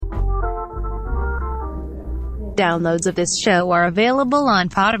downloads of this show are available on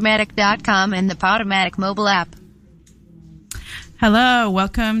Podomatic.com and the Podomatic mobile app. Hello,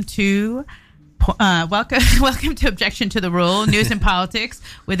 welcome to Objection to the Rule, News and Politics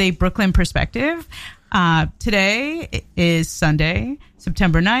with a Brooklyn Perspective. Today is Sunday,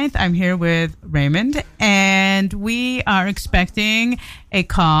 September 9th. I'm here with Raymond, and we are expecting a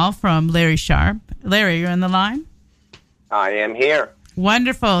call from Larry Sharpe. Larry, you're on the line? I am here.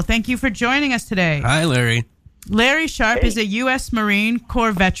 Wonderful. Thank you for joining us today. Hi, Larry. Larry Sharpe is a U.S. Marine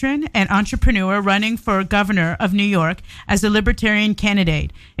Corps veteran and entrepreneur running for governor of New York as a Libertarian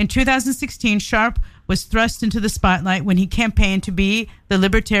candidate. In 2016, Sharpe was thrust into the spotlight when he campaigned to be the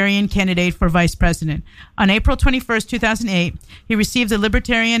Libertarian candidate for vice president. On April 21st, 2008, he received the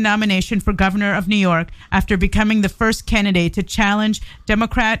Libertarian nomination for governor of New York after becoming the first candidate to challenge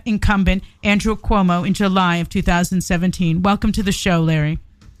Democrat incumbent Andrew Cuomo in July of 2017. Welcome to the show, Larry.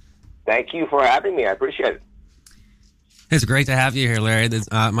 Thank you for having me. I appreciate it. It's great to have you here, Larry.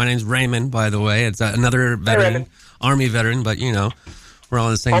 My name's Raymond, by the way. It's another veteran, Army veteran, but, you know, we're all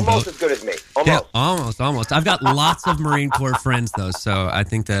in the same boat. Almost as good as me. Almost. Yeah, almost. I've got lots of Marine Corps friends, though, so I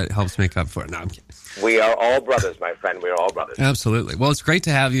think that helps make up for it. No, I'm kidding. We are all brothers, my friend. We are all brothers. Absolutely. Well, it's great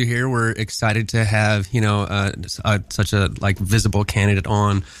to have you here. We're excited to have, such a, visible candidate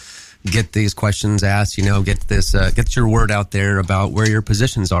on. Get these questions asked, get your word out there about where your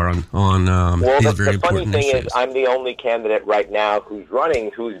positions are on these very important issues. The funny thing is, I'm the only candidate right now who's running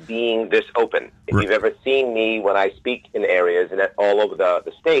who's being this open. If you've ever seen me when I speak in areas and all over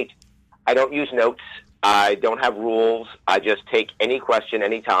the state, I don't use notes. I don't have rules. I just take any question,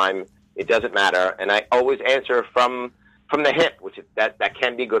 anytime. It doesn't matter. And I always answer from the hip, which is, that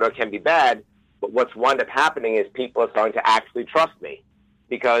can be good or can be bad. But what's wound up happening is people are starting to actually trust me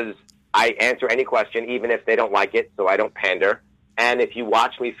because I answer any question, even if they don't like it, so I don't pander. And if you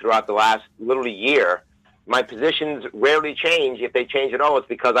watch me throughout the last literally year, my positions rarely change. If they change at all, it's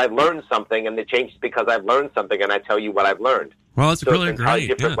because I've learned something, and they change because I've learned something, and I tell you what I've learned. Well, it's really an entirely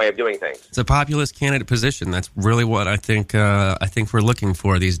different way of doing things. It's a populist candidate position. That's really what I think we're looking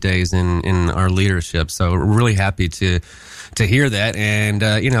for these days in our leadership. So we're really happy to hear that, and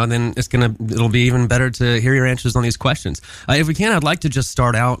then it'll be even better to hear your answers on these questions. If we can, I'd like to just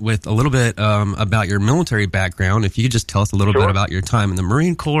start out with a little bit about your military background. If you could just tell us a little bit about your time in the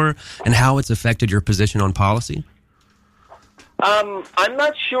Marine Corps and how it's affected your position on policy. I'm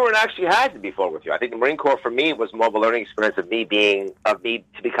not sure it actually has to be forward with you. I think the Marine Corps for me was more of a learning experience of me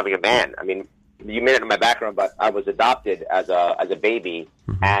becoming a man. I mean, you may not know my background, but I was adopted as a baby,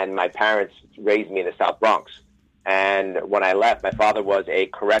 and my parents raised me in the South Bronx. And when I left, my father was a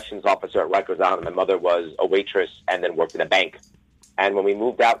corrections officer at Rikers Island. My mother was a waitress and then worked in a bank. And when we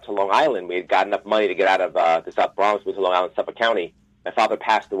moved out to Long Island, we had got enough money to get out of the South Bronx, moved to Long Island, Suffolk County. My father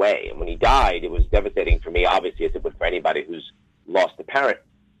passed away, and when he died, it was devastating for me, obviously, as it would for anybody who's lost a parent.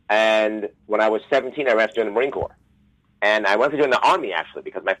 And when I was 17, I ran to join the Marine Corps. And I went to join the Army, actually,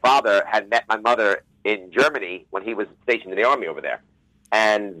 because my father had met my mother in Germany when he was stationed in the Army over there.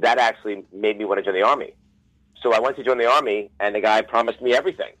 And that actually made me want to join the Army. So I went to join the Army, and the guy promised me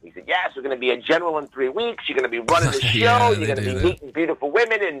everything. He said, yes, you're going to be a general in 3 weeks. You're going to be running the show. You're going to be meeting beautiful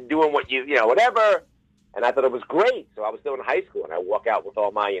women and doing what whatever. And I thought it was great. So I was still in high school, and I walk out with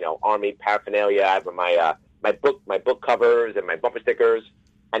all my, Army paraphernalia. I have my book covers and my bumper stickers.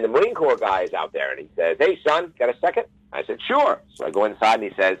 And the Marine Corps guy is out there, and he says, hey, son, got a second? I said, sure. So I go inside, and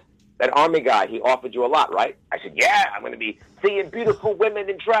he says, that Army guy, he offered you a lot, right? I said, yeah, I'm going to be seeing beautiful women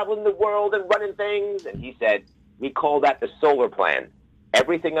and traveling the world and running things. And he said, we call that the solar plan.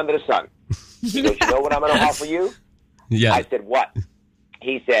 Everything under the sun. He goes, you know what I'm going to offer you? Yeah. I said, what?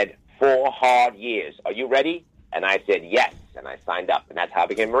 He said, 4 hard years. Are you ready? And I said, yes. And I signed up. And that's how I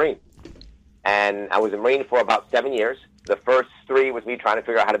became a Marine. And I was a Marine for about 7 years. The first 3 was me trying to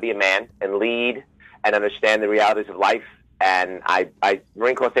figure out how to be a man and lead and understand the realities of life. And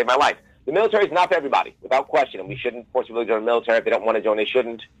Marine Corps saved my life. The military is not for everybody, without question. And we shouldn't force people to join the military. If they don't want to join, they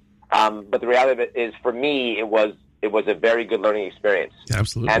shouldn't. But the reality of it is, for me, it was a very good learning experience.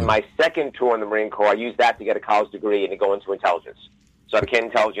 Absolutely. And my second tour in the Marine Corps, I used that to get a college degree and to go into intelligence. So I became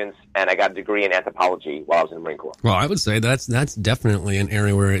intelligence, and I got a degree in anthropology while I was in the Marine Corps. Well, I would say that's definitely an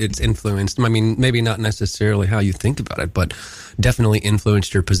area where it's influenced. I mean, maybe not necessarily how you think about it, but definitely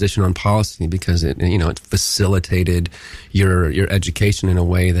influenced your position on policy because it facilitated your education in a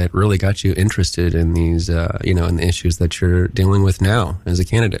way that really got you interested in these, in the issues that you're dealing with now as a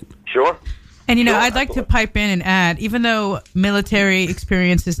candidate. Sure. And, I'd like to pipe in and add, even though military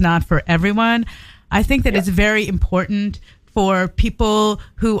experience is not for everyone, I think that it's very important for people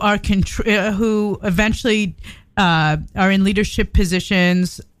who are who eventually are in leadership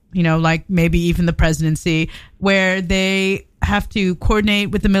positions like maybe even the presidency, where they have to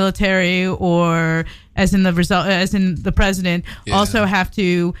coordinate with the military, or as in the president, also have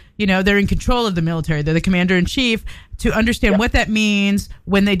to, they're in control of the military. They're the commander in chief, to understand what that means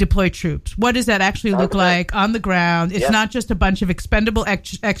when they deploy troops. What does that actually look like on the ground? It's not just a bunch of expendable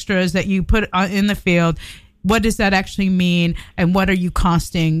extras that you put in the field. What does that actually mean, and what are you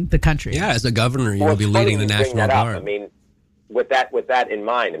costing the country? Yeah, as a governor, you'll be leading the National Guard. I mean, with that in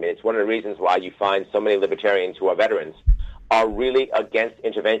mind, it's one of the reasons why you find so many libertarians who are veterans are really against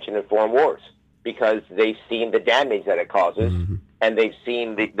intervention in foreign wars, because they've seen the damage that it causes, and they've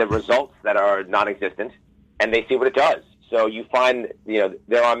seen the results that are non-existent, and they see what it does. So you find,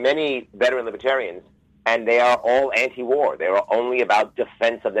 there are many veteran libertarians, and they are all anti-war. They are only about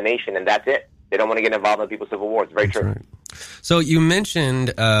defense of the nation, and that's it. They don't want to get involved in people's civil wars. Very true. Right. So you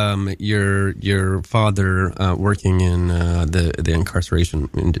mentioned your father working in the incarceration.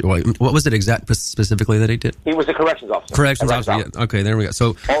 What was it specifically that he did? He was a corrections officer. Corrections officer. Yeah. Okay, there we go.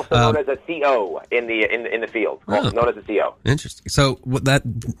 So also known as a CO in the field. Also known as a CO. Interesting. So that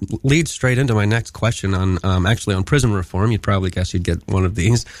leads straight into my next question on actually on prison reform. You'd probably guess you'd get one of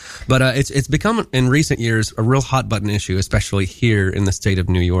these, but it's become in recent years a real hot button issue, especially here in the state of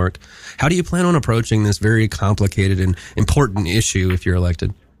New York. How do you plan on approaching this very complicated and important issue if you're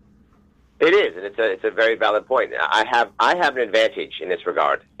elected? It is, and it's a very valid point. I have an advantage in this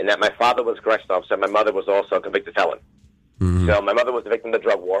regard, in that my father was a corrections officer. My mother was also a convicted felon. So my mother was the victim of the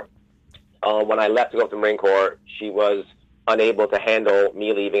drug war. When I left to go to the Marine Corps, she was unable to handle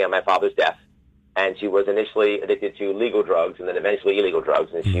me leaving and my father's death, and she was initially addicted to legal drugs and then eventually illegal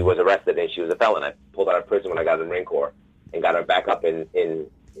drugs, and she was arrested and she was a felon. I pulled her out of prison when I got to the Marine Corps and got her back up in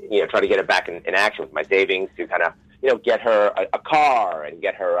try to get her back in action with my savings to kind of, get her a car and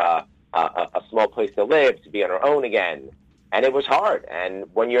get her a small place to live, to be on her own again. And it was hard. And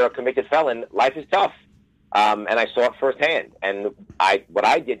when you're a convicted felon, life is tough. And I saw it firsthand. And what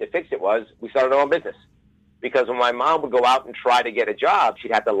I did to fix it was we started our own business. Because when my mom would go out and try to get a job,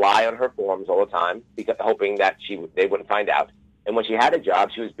 she'd have to lie on her forms all the time, hoping that they wouldn't find out. And when she had a job,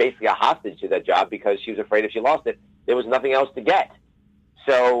 she was basically a hostage to that job because she was afraid if she lost it, there was nothing else to get.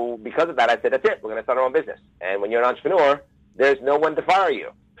 So because of that, I said, that's it. We're going to start our own business. And when you're an entrepreneur, there's no one to fire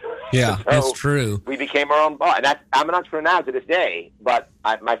you. Yeah, so that's true. We became our own boss. And I'm an entrepreneur now to this day, but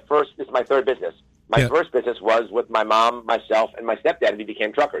this is my third business. My first business was with my mom, myself, and my stepdad, and we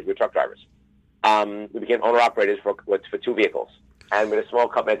became truckers. We were truck drivers. We became owner-operators for 2 vehicles. And with a small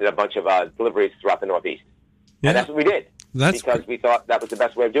company, did a bunch of deliveries throughout the Northeast. Yeah. And that's what we did. Because we thought that was the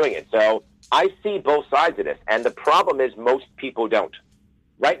best way of doing it. So I see both sides of this. And the problem is most people don't.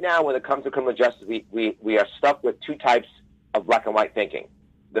 Right now, when it comes to criminal justice, we are stuck with 2 types of black and white thinking.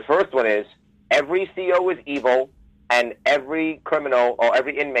 The first one is every CO is evil and every criminal or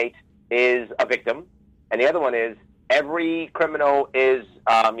every inmate is a victim. And the other one is every criminal is,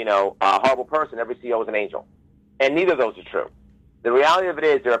 a horrible person. Every CO is an angel. And neither of those are true. The reality of it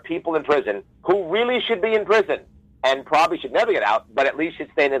is there are people in prison who really should be in prison and probably should never get out, but at least should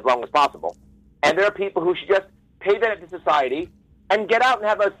stay in as long as possible. And there are people who should just pay that to society and get out and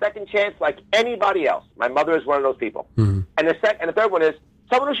have a second chance like anybody else. My mother is one of those people. And the third one is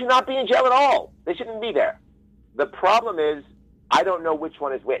someone who should not be in jail at all. They shouldn't be there. The problem is I don't know which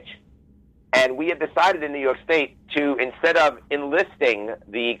one is which. And we have decided in New York State to, instead of enlisting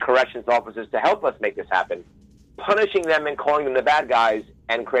the corrections officers to help us make this happen, punishing them and calling them the bad guys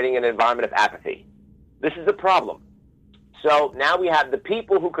and creating an environment of apathy. This is the problem. So now we have the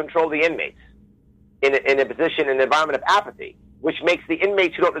people who control the inmates in a position, in an environment of apathy, which makes the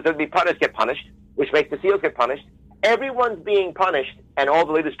inmates who don't deserve to be punished get punished, which makes the SEALs get punished. Everyone's being punished, and all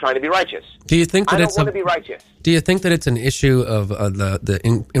the leaders trying to be righteous. Do you think that I don't want to be righteous? Do you think that it's an issue of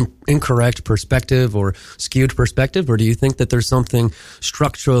the incorrect perspective or skewed perspective, or do you think that there's something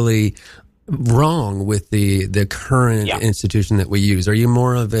structurally wrong with the current institution that we use? Are you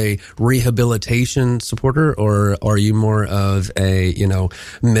more of a rehabilitation supporter, or are you more of a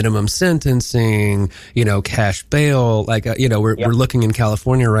minimum sentencing, cash bail? Like we're looking in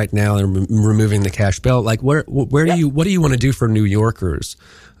California right now and removing the cash bail. Like what do you want to do for New Yorkers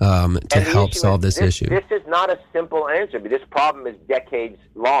to help solve this issue? This is not a simple answer, but this problem is decades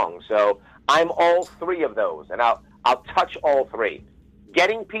long. So I'm all 3 of those, and I'll touch all 3.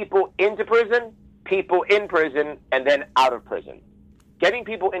 Getting people into prison, people in prison, and then out of prison. Getting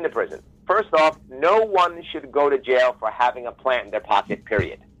people into prison. First off, no one should go to jail for having a plant in their pocket,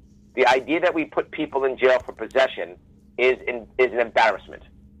 period. The idea that we put people in jail for possession is an embarrassment.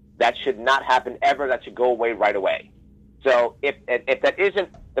 That should not happen ever. That should go away right away. So if that isn't,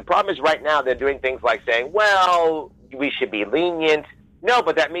 the problem is right now they're doing things like saying, well, we should be lenient. No,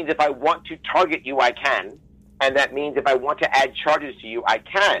 but that means if I want to target you, I can. And that means if I want to add charges to you, I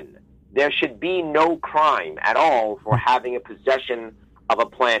can. There should be no crime at all for having a possession of a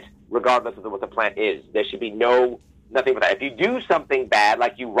plant, regardless of what the plant is. There should be nothing for that. If you do something bad,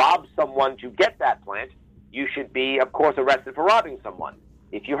 like you rob someone to get that plant, you should be, of course, arrested for robbing someone.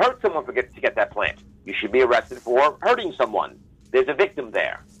 If you hurt someone to get that plant, you should be arrested for hurting someone. There's a victim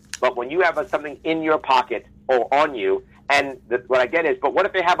there. But when you have something in your pocket or on you, and what I get is, but what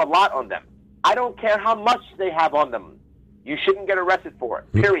if they have a lot on them? I don't care how much they have on them. You shouldn't get arrested for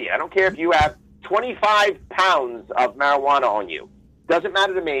it, period. I don't care if you have 25 pounds of marijuana on you. Doesn't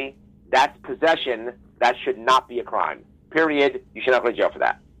matter to me. That's possession. That should not be a crime, period. You should not go to jail for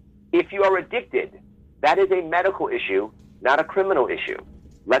that. If you are addicted, that is a medical issue, not a criminal issue.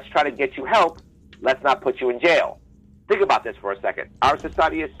 Let's try to get you help. Let's not put you in jail. Think about this for a second. Our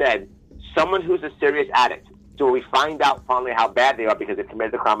society has said someone who's a serious addict, so we find out finally how bad they are because they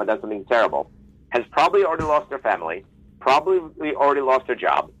committed a crime and done something terrible, has probably already lost their family, probably already lost their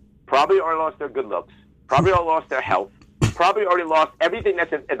job, probably already lost their good looks, probably already lost their health, probably already lost everything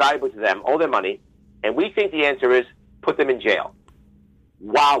that's valuable to them, all their money, and we think the answer is put them in jail.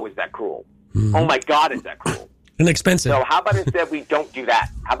 Wow, is that cruel? Mm-hmm. Oh my God, is that cruel? And expensive. So how about instead we don't do that?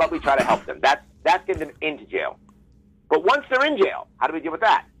 How about we try to help them? That's getting them into jail. But once they're in jail, how do we deal with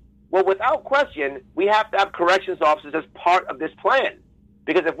that? Well, without question, we have to have corrections officers as part of this plan.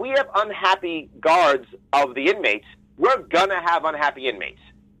 Because if we have unhappy guards of the inmates, we're going to have unhappy inmates.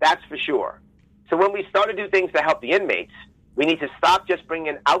 That's for sure. So when we start to do things to help the inmates, we need to stop just bringing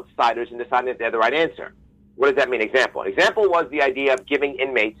in outsiders and deciding that they're the right answer. What does that mean? Example was the idea of giving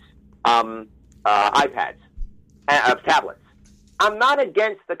inmates iPads, tablets. I'm not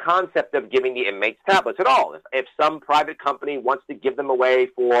against the concept of giving the inmates tablets at all. If some private company wants to give them away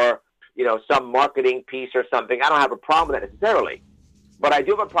for, some marketing piece or something, I don't have a problem with that necessarily. But I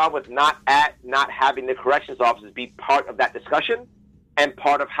do have a problem with not having the corrections officers be part of that discussion and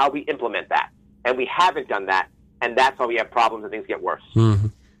part of how we implement that. And we haven't done that, and that's why we have problems and things get worse. Mm-hmm.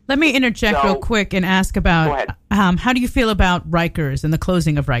 Let me interject real quick and ask about how do you feel about Rikers and the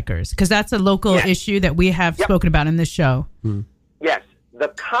closing of Rikers? Because that's a local issue that we have spoken about in this show. Mm-hmm. Yes. The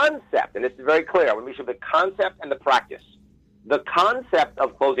concept, and this is very clear, I want to make sure the concept and the practice. The concept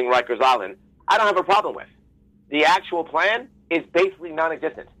of closing Rikers Island, I don't have a problem with. The actual plan is basically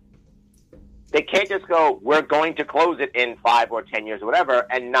non-existent. They can't just go, we're going to close it in 5 or 10 years or whatever,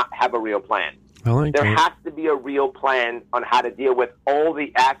 and not have a real plan. There has to be a real plan on how to deal with all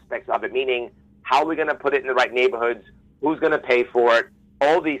the aspects of it, meaning how are we going to put it in the right neighborhoods, who's going to pay for it,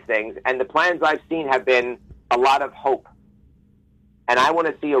 all these things. And the plans I've seen have been a lot of hope. And I want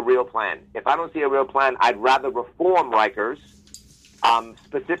to see a real plan. If I don't see a real plan, I'd rather reform Rikers,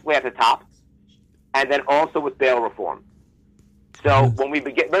 specifically at the top, and then also with bail reform. So when we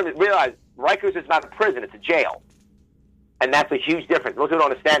realize Rikers is not a prison, it's a jail. And that's a huge difference. Most people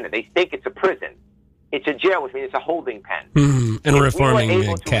don't understand that. They think it's a prison. It's a jail, which means it's a holding pen. Mm-hmm. And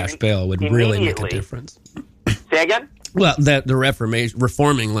reforming cash bail would really make a difference. Say again? Well, the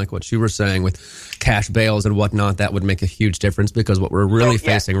reforming, like what you were saying with cash bails and whatnot, that would make a huge difference because what we're really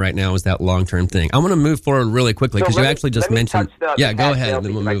facing right now is that long-term thing. I want to move forward really quickly because you actually just mentioned... Go ahead, and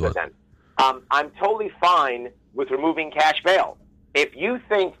then we'll move on. I'm totally fine with removing cash bail. If you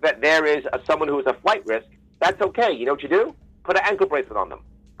think that there is someone who is a flight risk, that's okay. You know what you do? Put an ankle bracelet on them.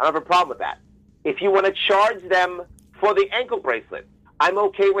 I don't have a problem with that. If you want to charge them for the ankle bracelet, I'm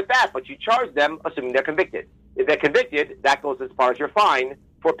okay with that, but you charge them assuming they're convicted. If they're convicted, that goes as far as your fine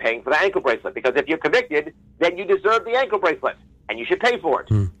for paying for the ankle bracelet, because if you're convicted, then you deserve the ankle bracelet, and you should pay for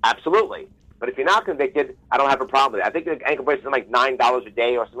it. Absolutely. But if you're not convicted, I don't have a problem with it. I think the ankle bracelet is like $9 a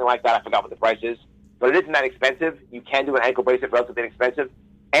day or something like that. I forgot what the price is. But it isn't that expensive. You can do an ankle bracelet relatively inexpensive.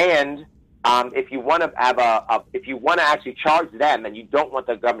 And if you want to if you want to actually charge them and you don't want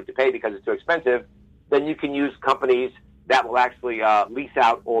the government to pay because it's too expensive, then you can use companies that will actually lease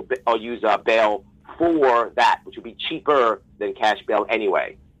out or use bail for that, which will be cheaper than cash bail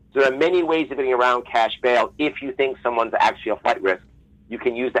anyway. So there are many ways of getting around cash bail. If you think someone's actually a flight risk, you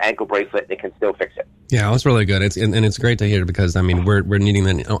can use the ankle bracelet and it can still fix it. Yeah, that's really good. It's great to hear because, I mean, we're needing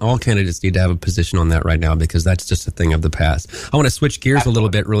that. All candidates need to have a position on that right now because that's just a thing of the past. I want to switch gears a little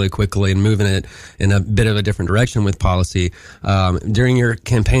bit really quickly and move in a bit of a different direction with policy. During your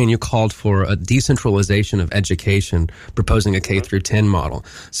campaign, you called for a decentralization of education, proposing a K through 10 model.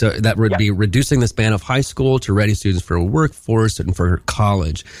 So that would be reducing the span of high school to ready students for a workforce and for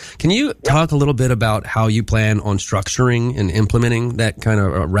college. Can you talk a little bit about how you plan on structuring and implementing that kind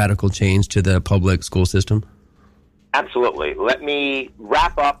of radical change to the public school system? Absolutely. Let me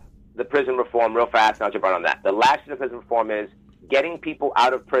wrap up the prison reform real fast, and I'll jump right on that. The last of the prison reform is getting people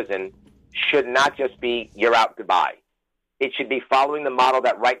out of prison should not just be you're out, goodbye. It should be following the model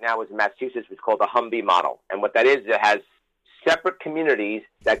that right now is in Massachusetts, which is called the Humvee model. And what that is, it has separate communities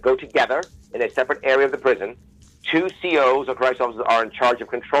that go together in a separate area of the prison. 2 COs or correctional officers are in charge of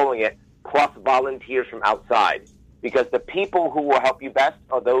controlling it, plus volunteers from outside. Because the people who will help you best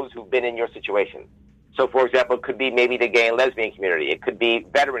are those who've been in your situation. So, for example, it could be maybe the gay and lesbian community. It could be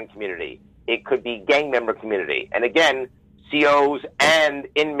veteran community. It could be gang member community. And again, COs and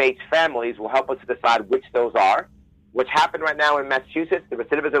inmates' families will help us to decide which those are. What's happened right now in Massachusetts, the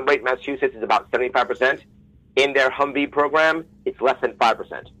recidivism rate in Massachusetts is about 75%. In their Humvee program, it's less than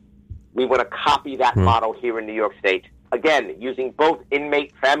 5%. We want to copy that model here in New York State. Again, using both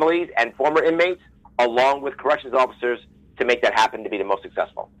inmate families and former inmates, along with corrections officers, to make that happen to be the most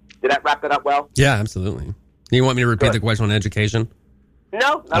successful. Did that wrap that up well? Yeah, absolutely. You want me to repeat the question on education?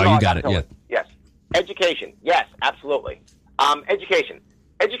 No, not at all. You got it, yeah. Yes. Education. Yes, absolutely. Education.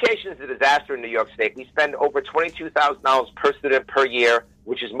 Education is a disaster in New York State. We spend over $22,000 per student per year,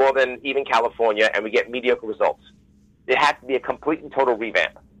 which is more than even California, and we get mediocre results. It has to be a complete and total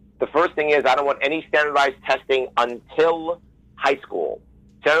revamp. The first thing is I don't want any standardized testing until high school.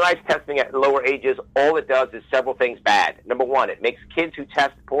 Standardized testing at lower ages, all it does is several things bad. Number one, it makes kids who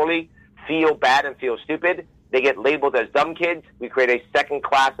test poorly feel bad and feel stupid. They get labeled as dumb kids. We create a second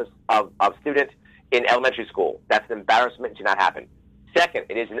class of student in elementary school. That's an embarrassment. It should not happen. Second,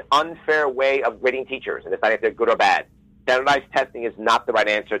 it is an unfair way of grading teachers, and it's not if they're good or bad. Standardized testing is not the right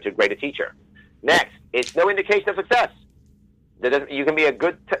answer to grade a teacher. Next, it's no indication of success. You can be a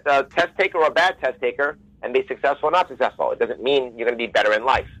good test taker or a bad test taker and be successful or not successful. It doesn't mean you're going to be better in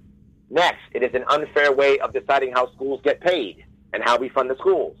life. Next, it is an unfair way of deciding how schools get paid and how we fund the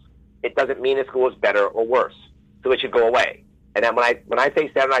schools. It doesn't mean a school is better or worse. So it should go away. And then when I say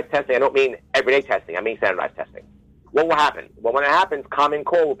standardized testing, I don't mean everyday testing. I mean standardized testing. What will happen? Well, when it happens, Common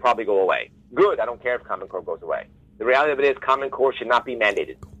Core will probably go away. Good. I don't care if Common Core goes away. The reality of it is Common Core should not be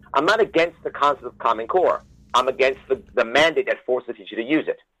mandated. I'm not against the concept of Common Core. I'm against the mandate that forces the teacher to use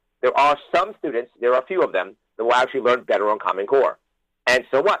it. There are some students, there are a few of them, that will actually learn better on Common Core. And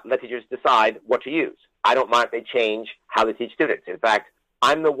so what? Let teachers decide what to use. I don't mind if they change how they teach students. In fact,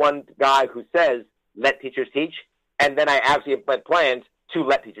 I'm the one guy who says, let teachers teach, and then I actually implement plans to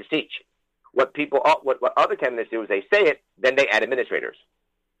let teachers teach. What other candidates do is they say it, then they add administrators.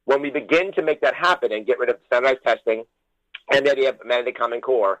 When we begin to make that happen and get rid of standardized testing and the idea of mandated Common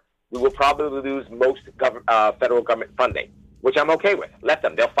Core, we will probably lose most federal government funding, which I'm okay with. Let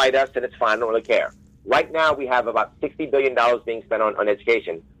them. They'll fight us, and it's fine. I don't really care. Right now, we have about $60 billion being spent on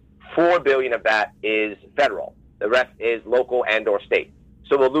education. $4 billion of that is federal. The rest is local and or state.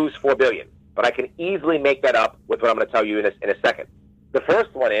 So we'll lose $4 billion. But I can easily make that up with what I'm going to tell you in a second. The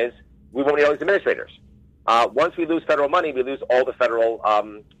first one is we won't need all these administrators. Once we lose federal money, we lose all the federal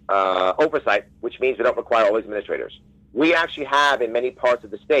oversight, which means we don't require all these administrators. We actually have, in many parts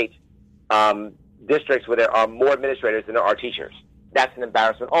of the state, districts where there are more administrators than there are teachers. That's an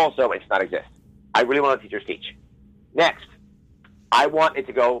embarrassment also. It should not exist. I really want to teachers teach. Next, I want it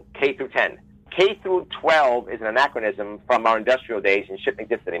to go K through 10. K through 12 is an anachronism from our industrial days and shouldn't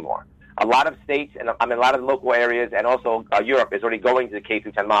exist anymore. A lot of states and a lot of local areas and also Europe is already going to the K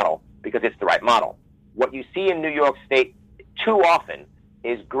through 10 model because it's the right model. What you see in New York State too often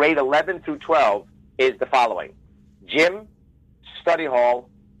is grade 11 through 12 is the following: gym, study hall,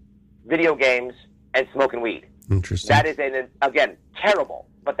 video games, and smoking weed. Interesting. That is, again, terrible,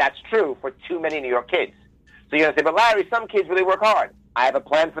 but that's true for too many New York kids. So you're going to say, but Larry, some kids really work hard. I have a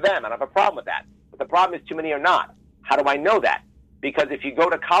plan for them. I don't have a problem with that. But the problem is too many are not. How do I know that? Because if you go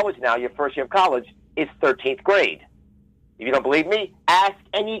to college now, your first year of college is 13th grade. If you don't believe me, ask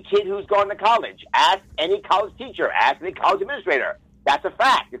any kid who's gone to college. Ask any college teacher. Ask any college administrator. That's a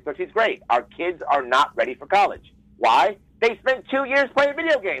fact. It's 13th grade. Our kids are not ready for college. Why? They spent 2 years playing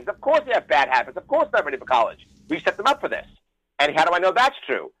video games. Of course they have bad habits. Of course they're not ready for college. We've set them up for this. And how do I know that's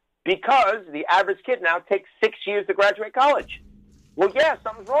true? Because the average kid now takes 6 years to graduate college. Well, yeah,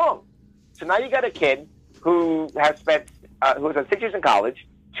 something's wrong. So now you got a kid who has spent, who's had 6 years in college,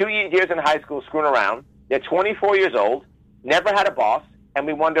 2 years in high school screwing around. They're 24 years old, never had a boss, and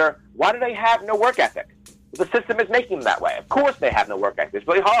we wonder, why do they have no work ethic? The system is making them that way. Of course they have no work ethic. It's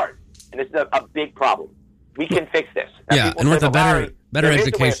really hard. And this is a big problem. We can fix this. Now, yeah, and with a better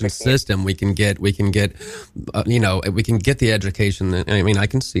education system, we can get the education. I mean, I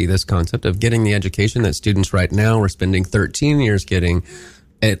can see this concept of getting the education that students right now are spending 13 years getting,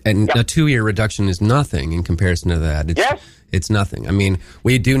 and a 2-year reduction is nothing in comparison to that. It's nothing. I mean,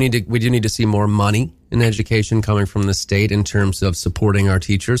 we do need to see more money in education coming from the state in terms of supporting our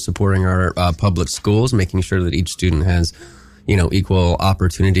teachers, supporting our public schools, making sure that each student has equal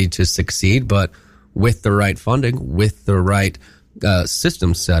opportunity to succeed, but with the right funding, with the right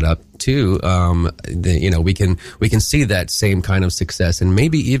system set up too, we can see that same kind of success, and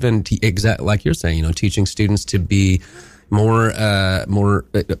maybe even like you're saying, teaching students to be more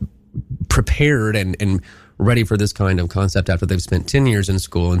prepared and ready for this kind of concept after they've spent 10 years in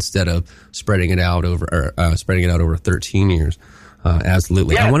school instead of spreading it out over 13 years.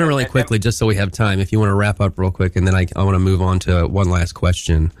 Absolutely. Yeah, I want to really quickly, just so we have time, if you want to wrap up real quick, and then I want to move on to one last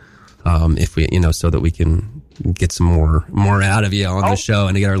question, if we, so that we can get some more out of you on the show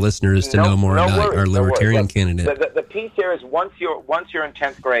and to get our listeners to know more about our libertarian candidate. The piece here is once you're in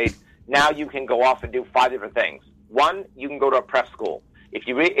 10th grade, now you can go off and do 5 different things. One, you can go to a prep school. If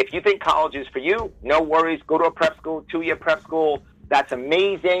you think college is for you, no worries. Go to a prep school, 2-year prep school. That's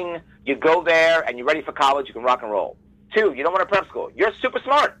amazing. You go there and you're ready for college. You can rock and roll. 2, you don't want a prep school. You're super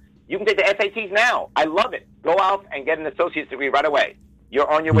smart. You can take the SATs now. I love it. Go out and get an associate's degree right away. You're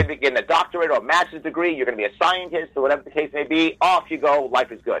on your way to getting a doctorate or a master's degree. You're going to be a scientist or whatever the case may be. Off you go.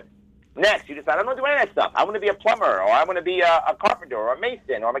 Life is good. Next, you decide, I don't want to do any of that stuff. I want to be a plumber, or I want to be a carpenter or a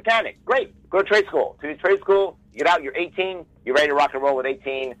mason or a mechanic. Great. Go to trade school. To trade school, you get out, you're 18. You're ready to rock and roll at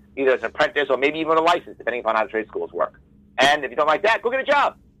 18, either as an apprentice or maybe even a license, depending upon how trade schools work. And if you don't like that, go get a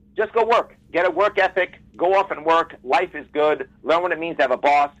job. Just go work. Get a work ethic. Go off and work. Life is good. Learn what it means to have a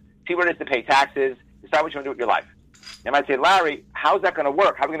boss. See what it is to pay taxes. Decide what you want to do with your life. You might say, Larry, how's that going to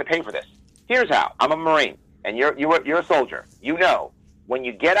work? How are we going to pay for this? Here's how. I'm a Marine, and you're a soldier. When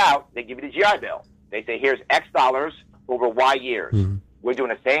you get out, they give you the GI Bill. They say, here's X dollars over Y years. Mm-hmm. We're doing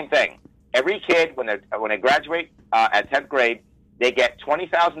the same thing. Every kid, when they graduate at 10th grade, they get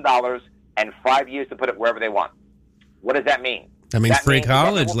 $20,000 and 5 years to put it wherever they want. What does that mean? That means free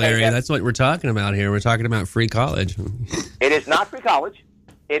college, Larry. That's what we're talking about here. We're talking about free college. It is not free college.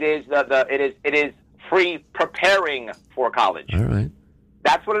 It is it is free preparing for college. All right.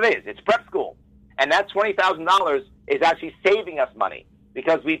 That's what it is. It's prep school. And that $20,000 is actually saving us money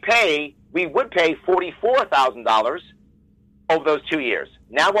because we would pay $44,000 over those 2 years.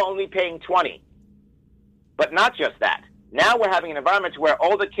 Now we're only paying $20,000. But not just that. Now we're having an environment where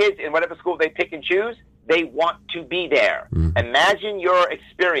all the kids in whatever school they pick and choose, they want to be there. Mm. Imagine your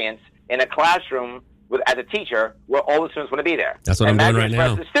experience in a classroom as a teacher where all the students want to be there. That's what I'm doing right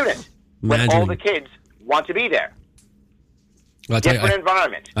now. As a student, when all the kids want to be there. Well, different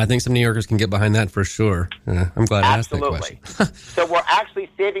environment. I think some New Yorkers can get behind that for sure. I'm glad I asked that question. So we're actually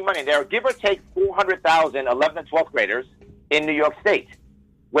saving money. There are give or take 400,000 11th and 12th graders in New York State.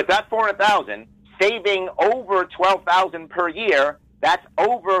 With that 400,000, saving over 12,000 per year, that's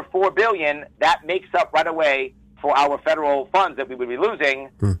over $4 billion. That makes up right away for our federal funds that we would be losing.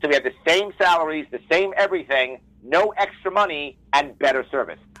 So we have the same salaries, the same everything, no extra money, and better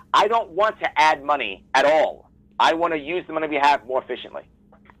service. I don't want to add money at all. I want to use the money we have more efficiently.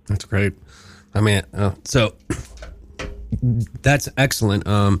 That's great. I mean, so that's excellent.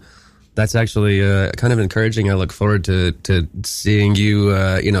 That's actually kind of encouraging. I look forward to seeing you,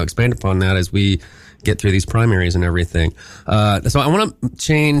 expand upon that as we get through these primaries and everything. So I want to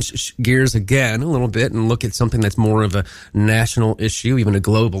change gears again a little bit and look at something that's more of a national issue, even a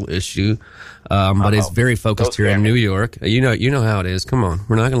global issue, but it's very focused here in New York. You know how it is. Come on.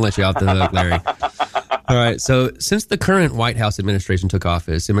 We're not going to let you out the hook, Larry. All right. So since the current White House administration took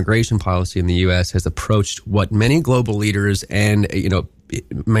office, immigration policy in the U.S. has approached what many global leaders and,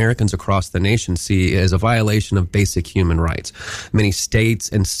 Americans across the nation see as a violation of basic human rights. Many states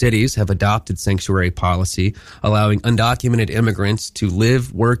and cities have adopted sanctuary policy, allowing undocumented immigrants to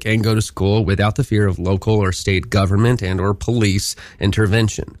live, work, and go to school without the fear of local or state government and or police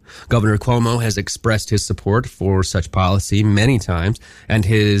intervention. Governor Cuomo has expressed his support for such policy many times, and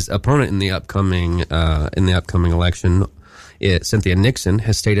his opponent in the upcoming election, Cynthia Nixon,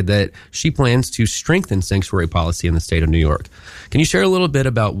 has stated that she plans to strengthen sanctuary policy in the state of New York. Can you share a little bit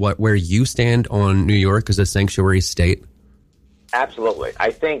about where you stand on New York as a sanctuary state? Absolutely.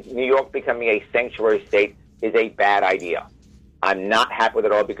 I think New York becoming a sanctuary state is a bad idea. I'm not happy with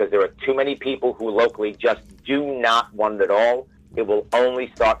it all because there are too many people who locally just do not want it at all. It will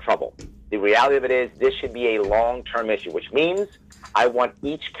only start trouble. The reality of it is this should be a long-term issue, which means I want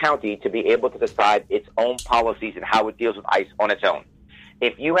each county to be able to decide its own policies and how it deals with ICE on its own.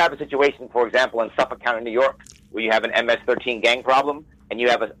 If you have a situation, for example, in Suffolk County, New York, where you have an MS-13 gang problem and you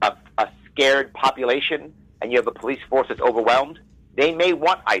have a scared population and you have a police force that's overwhelmed, they may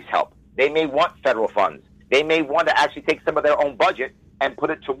want ICE help. They may want federal funds. They may want to actually take some of their own budget and put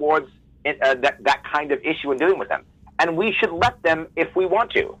it towards that kind of issue in dealing with them. And we should let them if we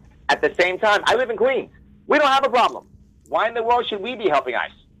want to. At the same time, I live in Queens. We don't have a problem. Why in the world should we be helping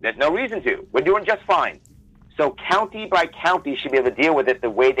ICE? There's no reason to. We're doing just fine. So county by county should be able to deal with it the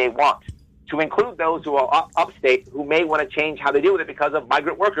way they want, to include those who are upstate who may want to change how they deal with it because of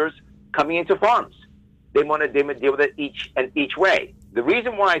migrant workers coming into farms. They want to deal with it each way. The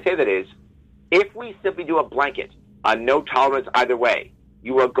reason why I say that is, if we simply do a blanket on no tolerance either way,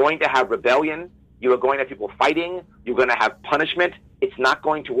 you are going to have rebellion, you are going to have people fighting, you're going to have punishment. It's not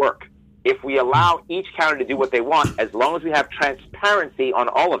going to work. If we allow each county to do what they want, as long as we have transparency on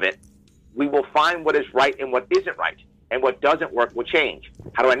all of it, we will find what is right and what isn't right. And what doesn't work will change.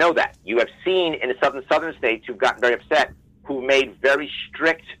 How do I know that? You have seen in the southern states who've gotten very upset, who made very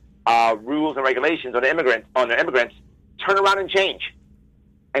strict rules and regulations on their immigrants, turn around and change.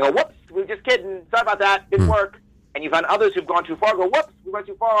 And go, whoops, we were just kidding. Sorry about that. Didn't work. And you find others who've gone too far, go, whoops, we went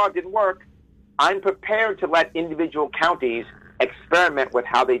too far. Didn't work. I'm prepared to let individual counties experiment with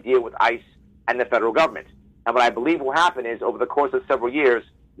how they deal with ICE and the federal government. And what I believe will happen is, over the course of several years,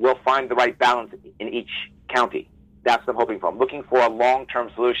 we'll find the right balance in each county. That's what I'm hoping for. I'm looking for a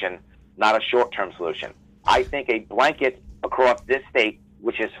long-term solution, not a short-term solution. I think a blanket across this state,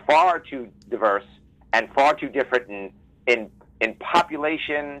 which is far too diverse and far too different in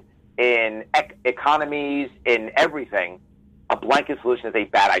population, in economies, in everything, a blanket solution is a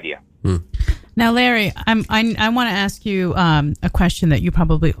bad idea. Now, Larry, I want to ask you a question that you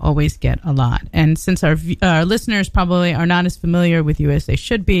probably always get a lot. And since our listeners probably are not as familiar with you as they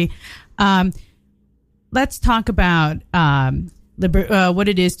should be, let's talk about what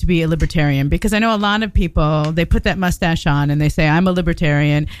it is to be a libertarian. Because I know a lot of people, they put that mustache on and they say, I'm a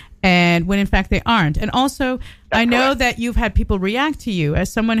libertarian, and when in fact they aren't. And also, I know that you've had people react to you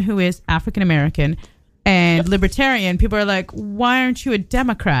as someone who is African-American and libertarian. People are like, why aren't you a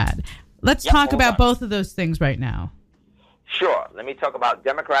Democrat? Let's talk about both of those things right now. Sure. Let me talk about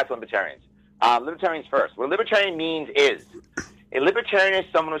Democrats and libertarians. Libertarians first. What a libertarian means is, a libertarian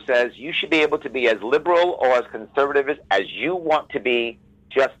is someone who says you should be able to be as liberal or as conservative as you want to be.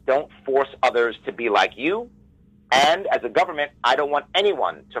 Just don't force others to be like you. And as a government, I don't want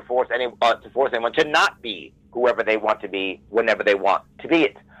anyone to force anyone to not be whoever they want to be whenever they want to be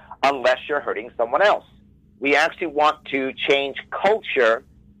it, unless you're hurting someone else. We actually want to change culture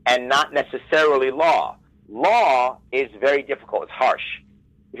and not necessarily law. Law is very difficult. It's harsh.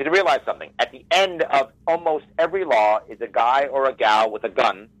 You should realize something. At the end of almost every law is a guy or a gal with a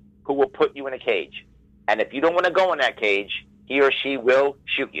gun who will put you in a cage. And if you don't want to go in that cage, he or she will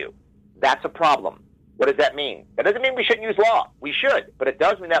shoot you. That's a problem. What does that mean? That doesn't mean we shouldn't use law. We should. But it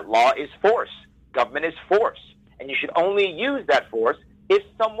does mean that law is force. Government is force. And you should only use that force if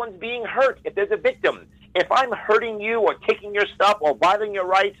someone's being hurt, if there's a victim. If I'm hurting you or taking your stuff or violating your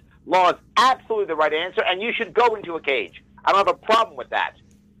rights, law is absolutely the right answer, and you should go into a cage. I don't have a problem with that.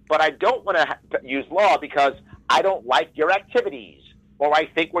 But I don't want to use law because I don't like your activities, or I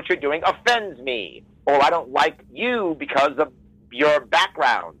think what you're doing offends me, or I don't like you because of your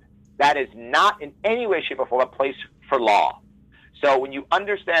background. That is not in any way, shape, or form a place for law. So when you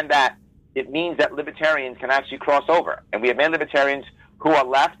understand that, it means that libertarians can actually cross over. And we have many libertarians who are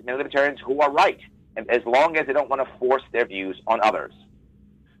left, many libertarians who are right, and as long as they don't want to force their views on others.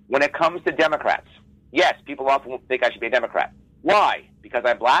 When it comes to Democrats, yes, people often think I should be a Democrat. Why? Because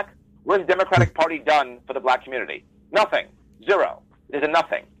I'm black? What has the Democratic Party done for the black community? Nothing. Zero. There's a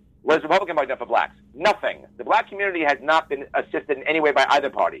nothing. What has the Republican Party done for blacks? Nothing. The black community has not been assisted in any way by either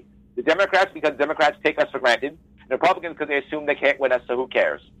party. The Democrats, because Democrats take us for granted. The Republicans, because they assume they can't win us, so who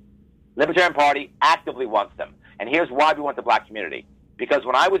cares? Libertarian Party actively wants them. And here's why we want the black community. Because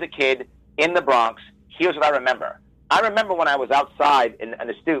when I was a kid in the Bronx, here's what I remember. I remember when I was outside in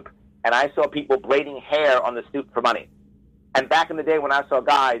the stoop, and I saw people braiding hair on the stoop for money. And back in the day when I saw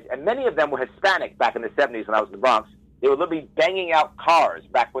guys, and many of them were Hispanic back in the 70s when I was in the Bronx, they were literally banging out cars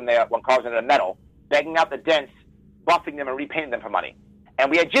back when cars were in the metal, banging out the dents, buffing them and repainting them for money.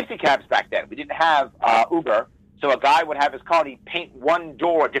 And we had gypsy cabs back then. We didn't have Uber, so a guy would have his car and he'd paint one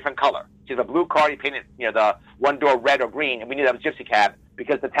door a different color. So the blue car, he painted the one door red or green, and we knew that was gypsy cab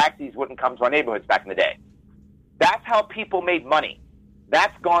because the taxis wouldn't come to our neighborhoods back in the day. That's how people made money.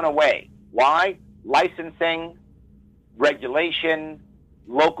 That's gone away. Why? Licensing, regulation,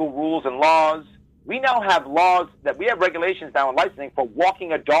 local rules and laws. We now have laws that we have regulations now in licensing for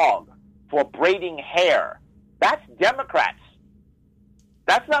walking a dog, for braiding hair. That's Democrats.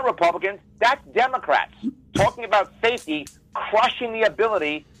 That's not Republicans. That's Democrats talking about safety, crushing the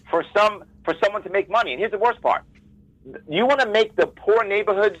ability for someone to make money. And here's the worst part. You want to make the poor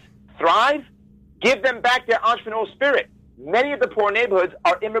neighborhoods thrive? Give them back their entrepreneurial spirit. Many of the poor neighborhoods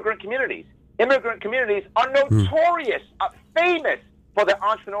are immigrant communities. Immigrant communities are notorious, famous for their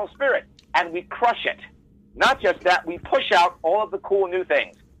entrepreneurial spirit, and we crush it. Not just that, we push out all of the cool new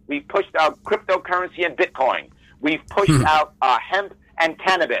things. We've pushed out cryptocurrency and Bitcoin. We've pushed out hemp and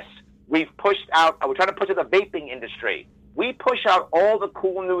cannabis. We've pushed out, we're trying to push out the vaping industry. We push out all the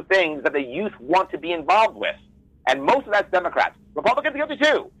cool new things that the youth want to be involved with. And most of that's Democrats. Republicans are guilty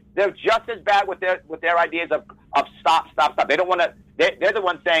too. They're just as bad with their ideas of stop. They don't want to, they're the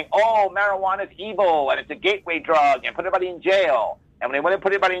ones saying, oh, marijuana is evil and it's a gateway drug and put everybody in jail. And when they want to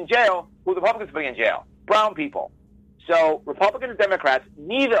put everybody in jail, who the Republicans putting in jail? Brown people. So Republicans and Democrats,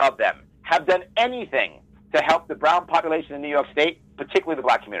 neither of them have done anything to help the brown population in New York State, particularly the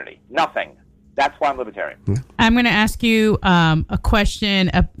black community. Nothing. That's why I'm libertarian. I'm going to ask you a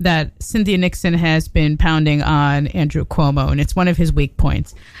question that Cynthia Nixon has been pounding on Andrew Cuomo, and it's one of his weak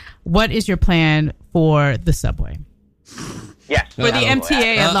points. What is your plan for the subway? Yes. For the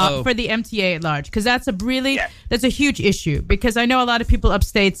MTA at large, because that's a huge issue. Because I know a lot of people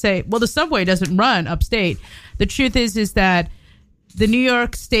upstate say, well, the subway doesn't run upstate. The truth is that the New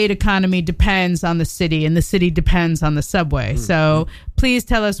York State economy depends on the city, and the city depends on the subway. So please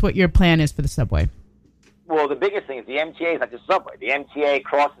tell us what your plan is for the subway. Well, the biggest thing is the MTA is not just subway. The MTA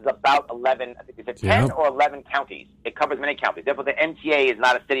crosses about 11, I think it's 10 or 11 counties. It covers many counties. Therefore, the MTA is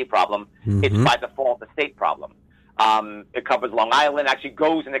not a city problem. It's by default a state problem. It covers Long Island, actually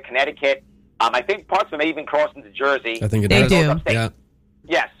goes into Connecticut. I think parts of it may even cross into Jersey. I think they do. Yeah.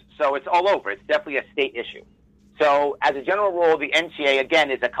 Yes, so it's all over. It's definitely a state issue. So as a general rule, the MTA, again,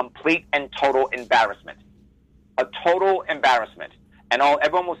 is a complete and total embarrassment. A total embarrassment. And all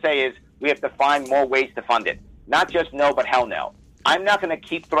everyone will say is, we have to find more ways to fund it. Not just no, but hell no. I'm not going to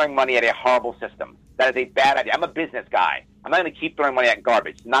keep throwing money at a horrible system. That is a bad idea. I'm a business guy. I'm not going to keep throwing money at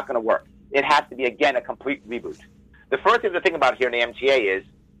garbage. It's not going to work. It has to be, again, a complete reboot. The first thing to think about here in the MTA is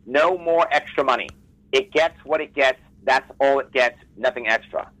no more extra money. It gets what it gets. That's all it gets, nothing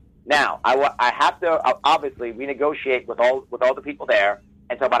extra. Now, I have to obviously renegotiate with all the people there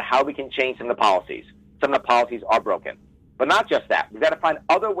and talk about how we can change some of the policies. Some of the policies are broken. But not just that. We've got to find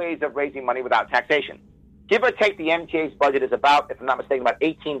other ways of raising money without taxation. Give or take, the MTA's budget is about, if I'm not mistaken, about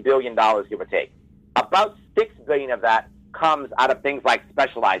 $18 billion, give or take. About $6 billion of that comes out of things like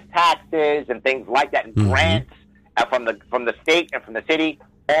specialized taxes and things like that, and grants from the state and from the city.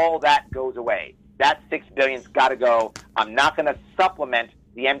 All that goes away. That $6 billion's got to go. I'm not going to supplement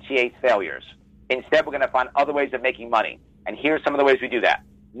the MTA's failures. Instead, we're going to find other ways of making money. And here's some of the ways we do that.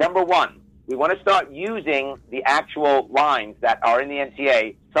 Number one, we want to start using the actual lines that are in the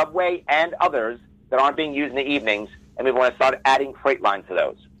MTA, subway and others that aren't being used in the evenings, and we want to start adding freight lines to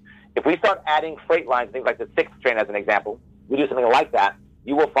those. If we start adding freight lines, things like the 6th train as an example, we do something like that,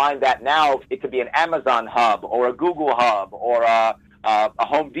 you will find that now it could be an Amazon hub or a Google hub or a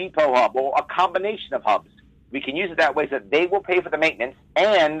Home Depot hub or a combination of hubs. We can use it that way so that they will pay for the maintenance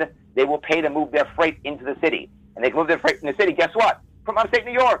and they will pay to move their freight into the city. And they can move their freight in the city, guess what? From upstate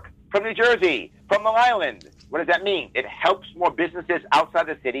New York, from New Jersey, from Long Island. What does that mean? It helps more businesses outside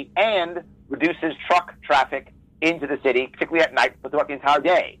the city and reduces truck traffic into the city, particularly at night, but throughout the entire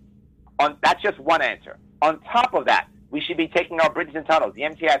day. That's just one answer. On top of that, we should be taking our bridges and tunnels. The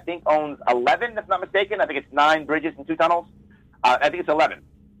MTA, I think, owns 11, if I'm not mistaken. I think it's 9 bridges and 2 tunnels. I think it's 11.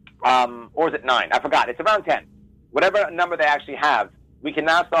 Or is it 9? I forgot. It's around 10. Whatever number they actually have, we can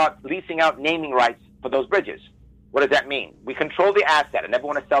now start leasing out naming rights for those bridges. What does that mean? We control the asset and never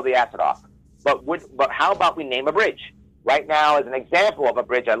want to sell the asset off. But how about we name a bridge? Right now, as an example of a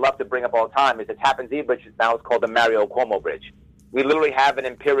bridge I love to bring up all the time, is the Tappan Zee Bridge. Now it's called the Mario Cuomo Bridge. We literally have an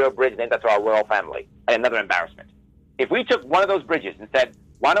imperial bridge named after our royal family. Another embarrassment. If we took one of those bridges and said,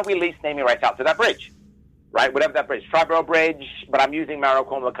 why don't we lease naming rights out to that bridge? Right? Whatever that bridge. Triborough Bridge, but I'm using Mario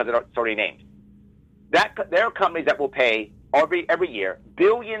Cuomo because it's already named. There are companies that will pay every year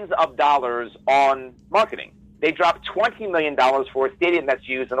billions of dollars on marketing. They drop $20 million for a stadium that's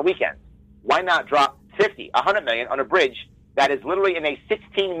used on the weekends. Why not drop $50, $100 million on a bridge that is literally in a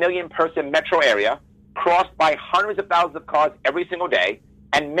 16 million person metro area, crossed by hundreds of thousands of cars every single day,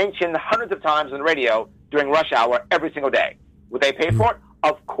 and mentioned hundreds of times on the radio during rush hour every single day? Would they pay for it?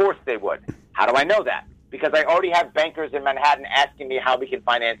 Of course they would. How do I know that? Because I already have bankers in Manhattan asking me how we can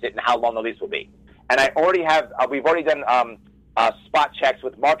finance it and how long the lease will be. And I already have, we've already done spot checks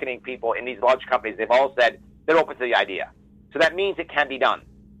with marketing people in these large companies. They've all said they're open to the idea. So that means it can be done.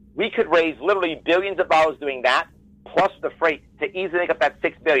 We could raise literally billions of dollars doing that, plus the freight, to easily make up that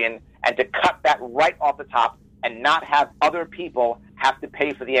 $6 billion and to cut that right off the top and not have other people have to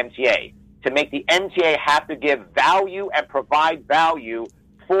pay for the MTA. To make the MTA have to give value and provide value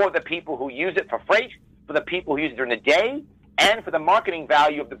for the people who use it for freight, for the people who use it during the day, and for the marketing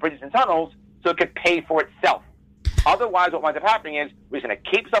value of the bridges and tunnels so it could pay for itself. Otherwise, what winds up happening is we're just going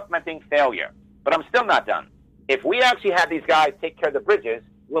to keep supplementing failure. But I'm still not done. If we actually have these guys take care of the bridges,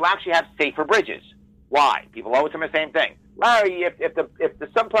 we'll actually have safer bridges. Why? People always tell me the same thing. Larry, if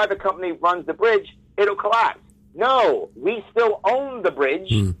some private company runs the bridge, it'll collapse. No, we still own the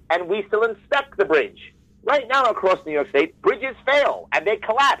bridge, and we still inspect the bridge. Right now across New York State, bridges fail, and they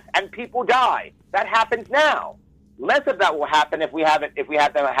collapse, and people die. That happens now. Less of that will happen if we have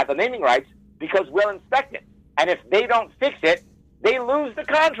the naming rights, because we'll inspect it. And if they don't fix it, they lose the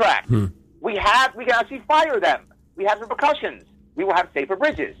contract. We can actually fire them. We have repercussions. We will have safer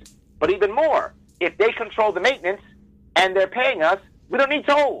bridges. But even more, if they control the maintenance and they're paying us, we don't need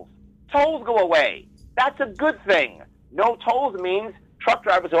tolls. Tolls go away. That's a good thing. No tolls means truck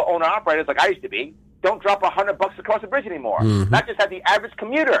drivers or owner-operators, like I used to be, don't drop $100 across the bridge anymore. Not just that the average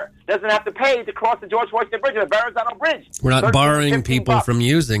commuter doesn't have to pay to cross the George Washington Bridge or the Verrazano Bridge. We're not barring people from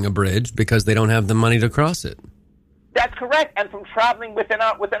using a bridge because they don't have the money to cross it. That's correct, and from traveling within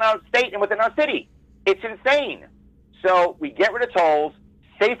our state and within our city. It's insane. So we get rid of tolls,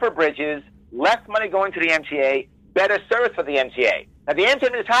 safer bridges, less money going to the MTA, better service for the MTA. Now, the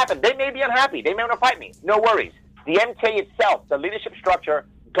MTA just happened. They may be unhappy. They may want to fight me. No worries. The MTA itself, the leadership structure,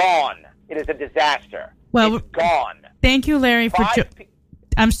 gone. It is a disaster. Well, it's gone. Thank you, Larry, for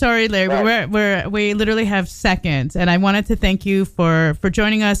I'm sorry, Larry. Right. We literally have seconds, and I wanted to thank you for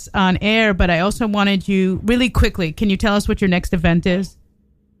joining us on air, but I also wanted you, really quickly, can you tell us what your next event is?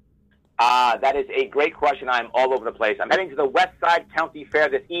 That is a great question. I'm all over the place. I'm heading to the West Side County Fair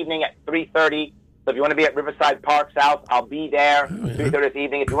this evening at 3:30. So if you want to be at Riverside Park South, I'll be there 3:30 this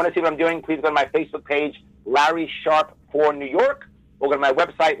evening. If you want to see what I'm doing, please go to my Facebook page, Larry Sharpe for New York. Or go to my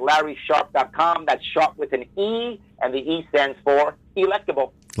website, LarrySharpe.com. That's Sharpe with an E, and the E stands for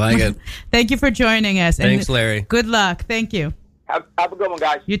electable. Like it. Thank you for joining us. Thanks, Larry. Good luck. Thank you. Have a good one,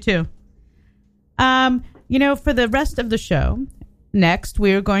 guys. You too. For the rest of the show, next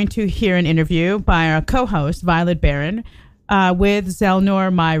we're going to hear an interview by our co-host, Violet Barron, with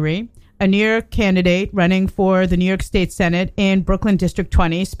Zelnor Myrie, a New York candidate running for the New York State Senate in Brooklyn District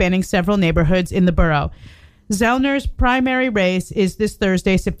 20, spanning several neighborhoods in the borough. Zelnor's primary race is this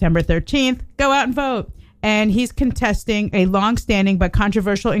Thursday, September 13th. Go out and vote. And he's contesting a long-standing but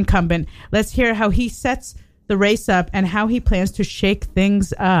controversial incumbent. Let's hear how he sets the race up and how he plans to shake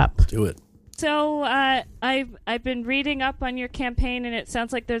things up. Do it. So I've been reading up on your campaign, and it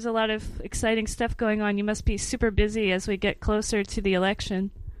sounds like there's a lot of exciting stuff going on. You must be super busy as we get closer to the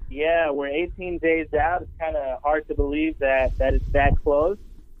election. Yeah, we're 18 days out. It's kind of hard to believe that it's that close.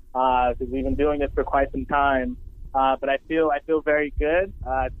 Because we've been doing this for quite some time, but I feel very good.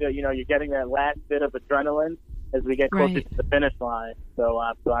 I feel you're getting that last bit of adrenaline as we get closer to the finish line. So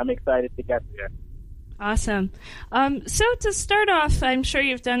I'm excited to get there. Awesome. So to start off, I'm sure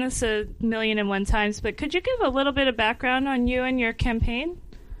you've done this 1,000,001 times, but could you give a little bit of background on you and your campaign?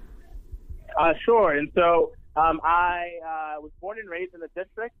 Sure. And so I was born and raised in the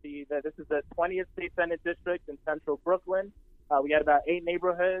district. This is the 20th State Senate district in central Brooklyn. We got about 8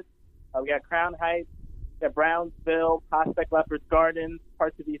 neighborhoods. We got Crown Heights, we got Brownsville, Prospect Leopards Gardens,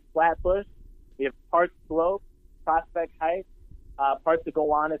 parts of East Flatbush. We have Park Slope, Prospect Heights, parts of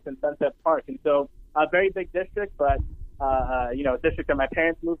Gowanus and Sunset Park. And so a very big district, but, a district that my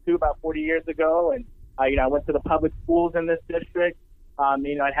parents moved to about 40 years ago. And, I went to the public schools in this district. I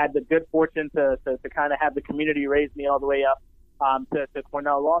had the good fortune to kind of have the community raise me all the way up to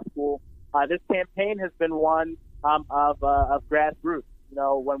Cornell Law School. This campaign has been one of grassroots.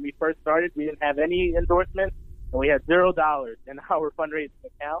 When we first started, we didn't have any endorsements, and we had $0 in our fundraising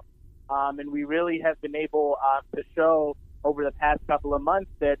account. And we really have been able to show over the past couple of months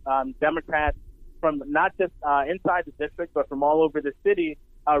that Democrats from not just inside the district, but from all over the city,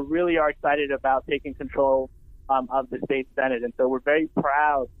 really are excited about taking control of the state Senate. And so we're very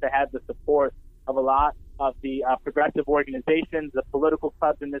proud to have the support of a lot of the progressive organizations, the political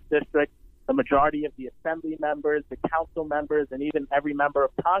clubs in this district, the majority of the assembly members, the council members, and even every member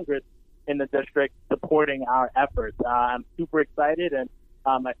of Congress in the district supporting our efforts. I'm super excited, and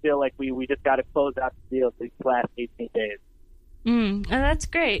I feel like we just got to close out the deal these last 18 days. And that's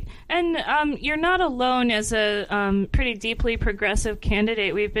great. And you're not alone as a pretty deeply progressive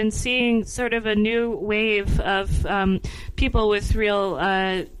candidate. We've been seeing sort of a new wave of people with real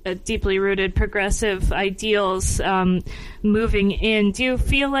deeply rooted progressive ideals moving in. Do you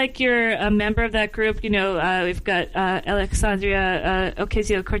feel like you're a member of that group? We've got Alexandria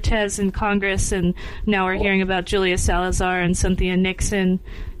Ocasio-Cortez in Congress, and now we're hearing about Julia Salazar and Cynthia Nixon.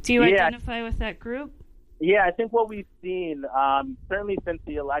 Do you identify with that group? Yeah, I think what we've seen, certainly since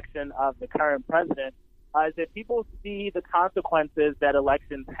the election of the current president, is that people see the consequences that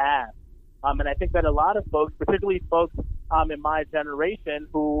elections have. And I think that a lot of folks, particularly folks in my generation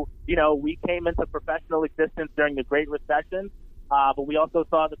who, we came into professional existence during the Great Recession, but we also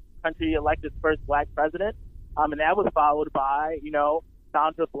saw the country elect its first black president, and that was followed by,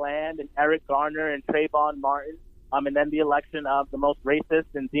 Sandra Bland and Eric Garner and Trayvon Martin, and then the election of the most racist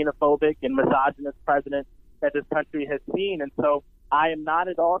and xenophobic and misogynist president that this country has seen. And so I am not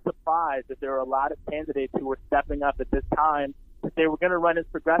at all surprised that there are a lot of candidates who are stepping up at this time to say we're going to run as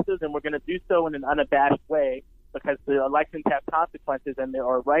progressives and we're going to do so in an unabashed way, because the elections have consequences and there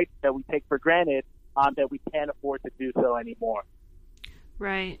are rights that we take for granted that we can't afford to do so anymore.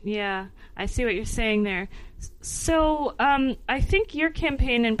 Right. Yeah, I see what you're saying there. So I think your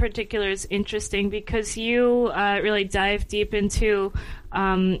campaign in particular is interesting because you really dive deep into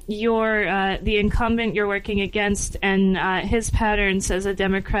the incumbent you're working against and his patterns as a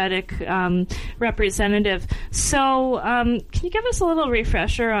Democratic representative. So can you give us a little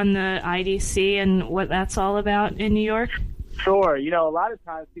refresher on the IDC and what that's all about in New York? Sure. A lot of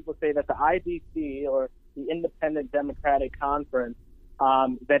times people say that the IDC, or the Independent Democratic Conference,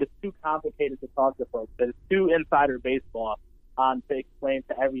 that it's too complicated to talk to folks, that it's too insider baseball to explain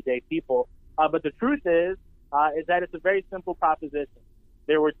to everyday people. But the truth is that it's a very simple proposition.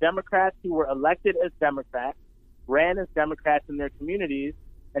 There were Democrats who were elected as Democrats, ran as Democrats in their communities,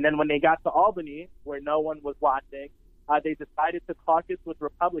 and then when they got to Albany, where no one was watching, they decided to caucus with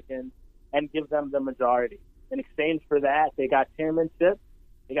Republicans and give them the majority. In exchange for that, they got chairmanships,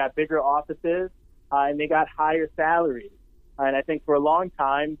 they got bigger offices, and they got higher salaries. And I think for a long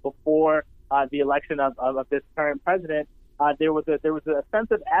time before the election of this current president, there was a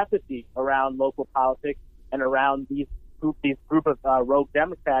sense of apathy around local politics and around these group of rogue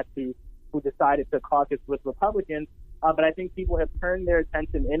Democrats who decided to caucus with Republicans. But I think people have turned their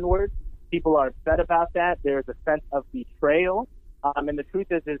attention inward. People are upset about that. There's a sense of betrayal. And the truth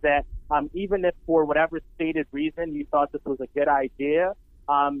is that even if for whatever stated reason you thought this was a good idea,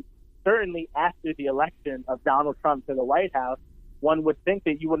 certainly after the election of Donald Trump to the White House, one would think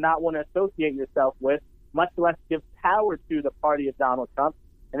that you would not want to associate yourself with, much less give power to the party of Donald Trump.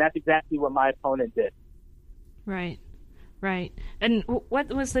 And that's exactly what my opponent did. Right. And what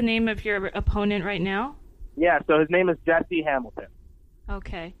was the name of your opponent right now? Yeah, so his name is Jesse Hamilton.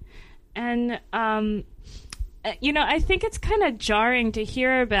 Okay. And, I think it's kind of jarring to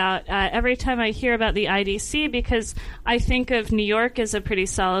hear about every time I hear about the IDC, because I think of New York as a pretty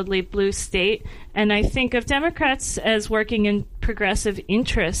solidly blue state, and I think of Democrats as working in progressive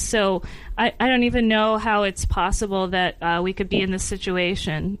interests. So I don't even know how it's possible that we could be in this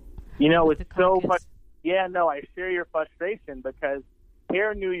situation. It's so much. Yeah, no, I share your frustration because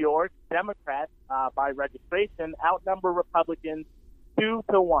here in New York, Democrats, by registration, outnumber Republicans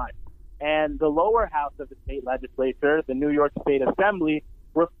 2-1. And the lower house of the state legislature, the New York State Assembly,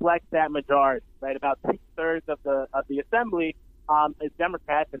 reflects that majority, right? About 2/3 of the assembly is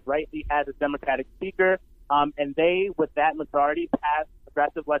Democrats and rightly has a Democratic speaker. And they, with that majority, pass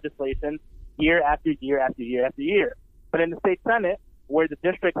progressive legislation year after year after year after year. But in the state Senate, where the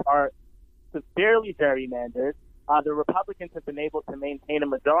districts are severely gerrymandered, the Republicans have been able to maintain a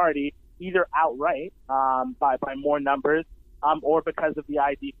majority either outright by more numbers or because of the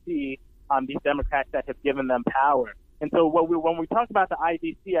IDC, these Democrats that have given them power. And so when we talk about the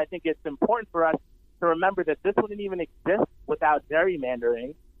IDC, I think it's important for us to remember that this wouldn't even exist without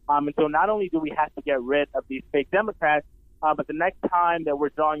gerrymandering. And so not only do we have to get rid of these fake Democrats, but the next time that we're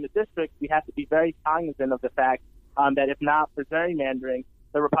drawing the districts, we have to be very cognizant of the fact that if not for gerrymandering,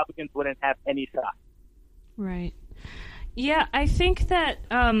 the Republicans wouldn't have any shot. Right. Yeah, I think that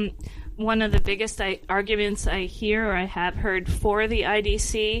one of the biggest arguments I hear or I have heard for the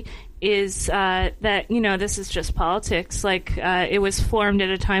IDC is that, this is just politics. Like, it was formed at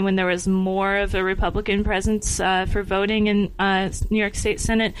a time when there was more of a Republican presence for voting in New York State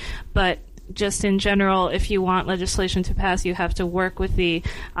Senate. But just in general, if you want legislation to pass, you have to work with the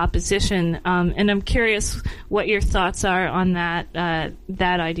opposition. And I'm curious what your thoughts are on that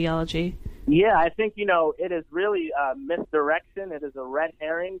ideology. Yeah, I think, it is really a misdirection. It is a red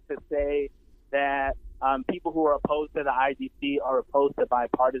herring to say that people who are opposed to the IDC are opposed to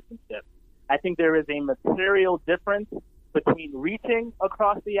bipartisanship. I think there is a material difference between reaching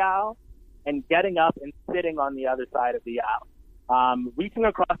across the aisle and getting up and sitting on the other side of the aisle. Reaching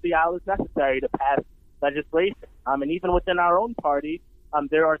across the aisle is necessary to pass legislation. And even within our own party,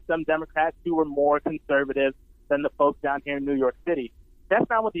 there are some Democrats who are more conservative than the folks down here in New York City. That's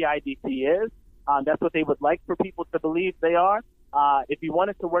not what the IDC is. That's what they would like for people to believe they are. If you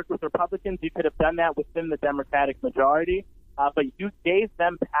wanted to work with Republicans, you could have done that within the Democratic majority, but you gave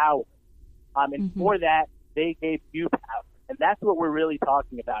them power. And for that, they gave you power. And that's what we're really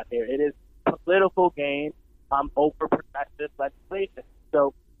talking about here. It is political gain over progressive legislation.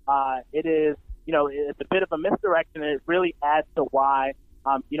 So it is, it's a bit of a misdirection, and it really adds to why,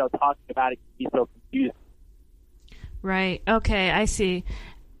 talking about it can be so confusing. Right. Okay, I see.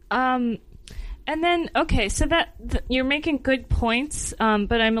 And then, okay, so you're making good points,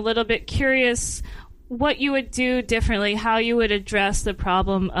 but I'm a little bit curious what you would do differently, how you would address the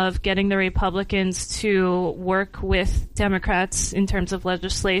problem of getting the Republicans to work with Democrats in terms of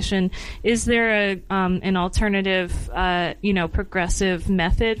legislation. Is there an alternative, progressive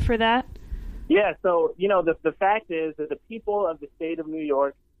method for that? Yeah, so, the fact is that the people of the state of New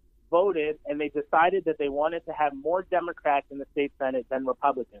York voted, and they decided that they wanted to have more Democrats in the state Senate than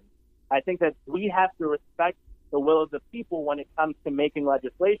Republicans. I think that we have to respect the will of the people when it comes to making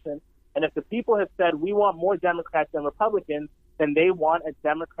legislation. And if the people have said we want more Democrats than Republicans, then they want a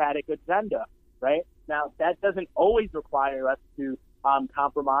Democratic agenda, right? Now, that doesn't always require us to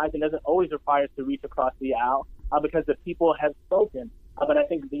compromise, and doesn't always require us to reach across the aisle because the people have spoken. But I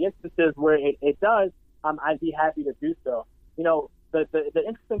think the instances where it does, I'd be happy to do so. The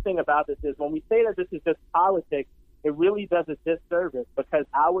interesting thing about this is when we say that this is just politics, it really does a disservice because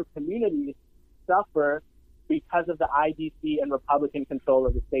our communities suffer because of the IDC and Republican control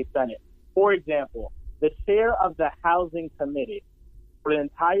of the state Senate. For example, the chair of the Housing Committee for the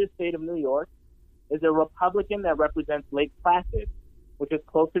entire state of New York is a Republican that represents Lake Placid, which is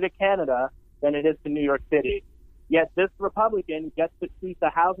closer to Canada than it is to New York City. Yet this Republican gets to choose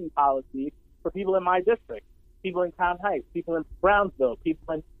the housing policy for people in my district, people in Crown Heights, people in Brownsville,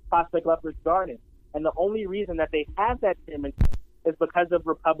 people in Prospect Leopards Garden. And the only reason that they have that chairmanship is because of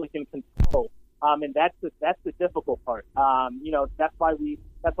Republican control. And that's the difficult part. That's why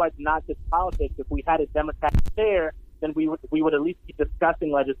it's not just politics. If we had a Democratic chair, then we would at least be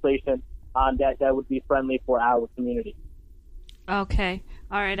discussing legislation that would be friendly for our community. Okay.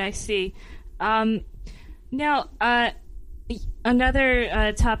 All right. I see. Now,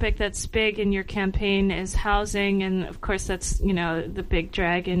 another topic that's big in your campaign is housing, and of course that's the big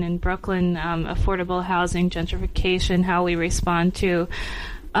dragon in Brooklyn, affordable housing, gentrification, how we respond to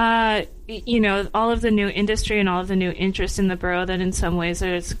all of the new industry and all of the new interest in the borough that in some ways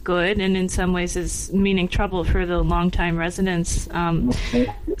is good and in some ways is meaning trouble for the longtime residents.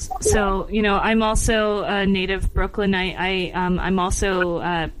 So, I'm also a native Brooklyn. I'm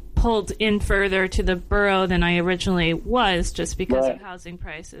also pulled in further to the borough than I originally was just because of housing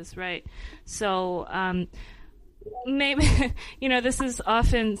prices, right? So maybe, this is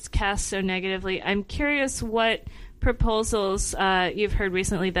often cast so negatively. I'm curious what proposals you've heard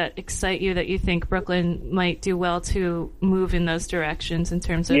recently that excite you, that you think Brooklyn might do well to move in those directions in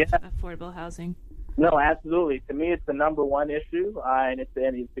terms of affordable housing. No, absolutely. To me, it's the number one issue, and it's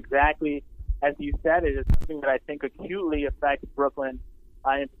exactly as you said. It is something that I think acutely affects Brooklyn,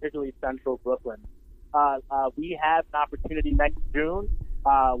 and particularly central Brooklyn. We have an opportunity next June.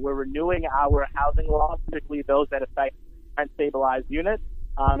 We're renewing our housing laws, particularly those that affect rent-stabilized units.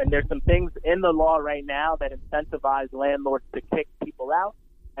 And there's some things in the law right now that incentivize landlords to kick people out.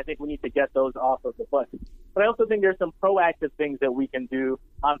 I think we need to get those off of the books. But I also think there's some proactive things that we can do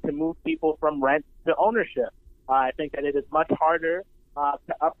to move people from rent to ownership. I think that it is much harder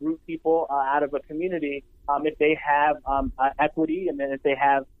to uproot people out of a community if they have equity and then if they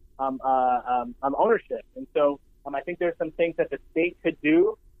have ownership. And so I think there's some things that the state could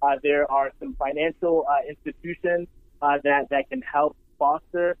do. There are some financial institutions that can help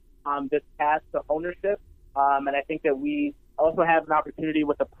foster this path to ownership. And I think that we also have an opportunity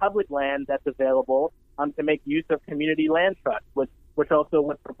with the public land that's available to make use of community land trusts, which also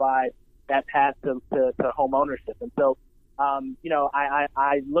would provide that path to home ownership. And so,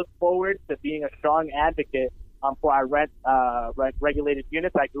 I look forward to being a strong advocate for our rent regulated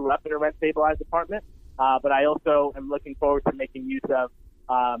units. I grew up in a rent stabilized apartment, but I also am looking forward to making use of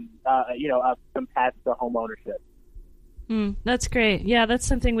of some paths to home ownership. That's great. Yeah, that's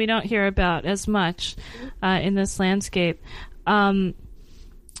something we don't hear about as much in this landscape.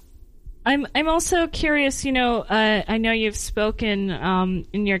 I'm also curious, I know you've spoken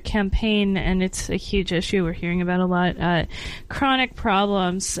in your campaign, and it's a huge issue we're hearing about a lot, chronic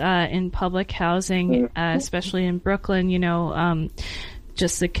problems in public housing, especially in Brooklyn,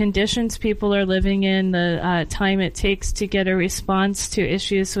 just the conditions people are living in, the time it takes to get a response to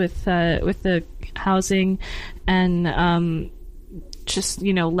issues with the housing, and just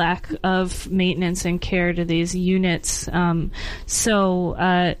lack of maintenance and care to these units.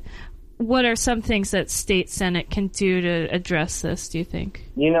 So what are some things that state Senate can do to address this, do you think?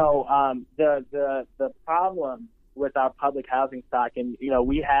 The problem with our public housing stock, and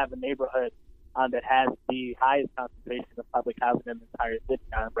we have a neighborhood that has the highest concentration of public housing in the entire city,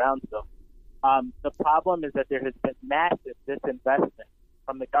 in Brownsville. The problem is that there has been massive disinvestment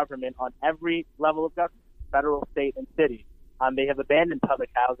from the government on every level of government, federal, state, and city. They have abandoned public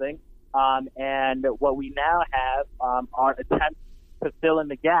housing, and what we now have are attempts to fill in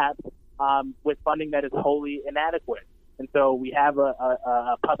the gaps with funding that is wholly inadequate. And so we have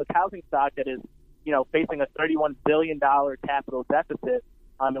a public housing stock that is, facing a $31 billion capital deficit,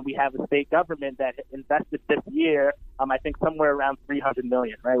 and we have a state government that invested this year, I think somewhere around $300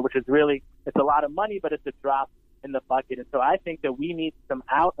 million, right? Which is really, it's a lot of money, but it's a drop in the bucket. And so I think that we need some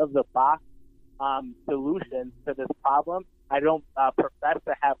out of the box solutions to this problem. I don't profess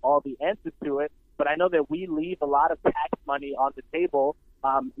to have all the answers to it, but I know that we leave a lot of tax money on the table,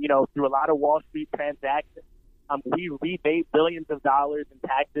 through a lot of Wall Street transactions. We rebate billions of dollars in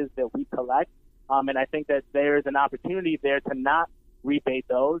taxes that we collect, and I think that there is an opportunity there to not rebate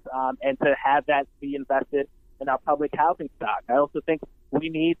those and to have that be invested in our public housing stock. I also think we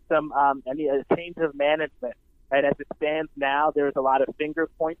need a change of management. Right? As it stands now, there's a lot of finger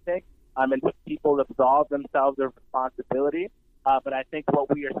pointing, and people absolve themselves of responsibility. But I think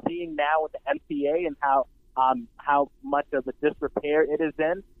what we are seeing now with the MTA and how much of a disrepair it is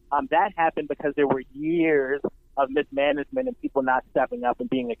in, that happened because there were years of mismanagement and people not stepping up and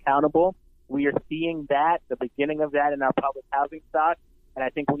being accountable. We are seeing that, the beginning of that in our public housing stock, and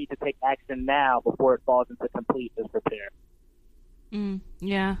I think we need to take action now before it falls into complete disrepair.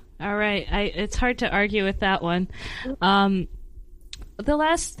 Yeah. All right. It's hard to argue with that one. The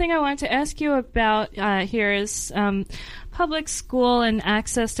last thing I wanted to ask you about here is public school and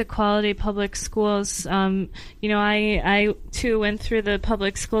access to quality public schools. I too went through the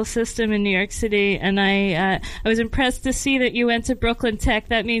public school system in New York City, and I was impressed to see that you went to Brooklyn Tech.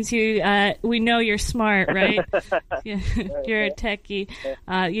 That means we know you're smart, right? You're a techie.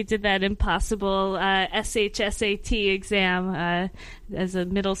 You did that impossible SHSAT exam as a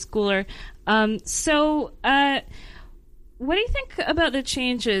middle schooler. What do you think about the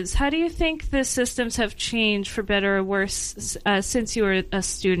changes? How do you think the systems have changed for better or worse since you were a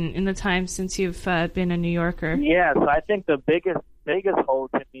student, in the time since you've been a New Yorker? Yeah, so I think the biggest hole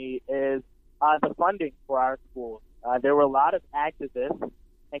to me is the funding for our schools. There were a lot of activists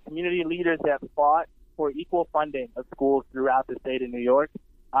and community leaders that fought for equal funding of schools throughout the state of New York.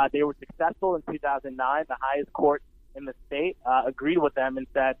 They were successful in 2009. The highest court in the state agreed with them and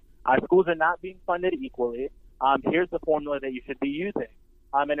said, our schools are not being funded equally. Here's the formula that you should be using.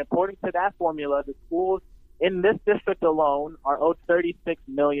 And according to that formula, the schools in this district alone are owed $36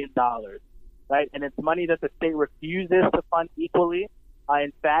 million, right? And it's money that the state refuses to fund equally.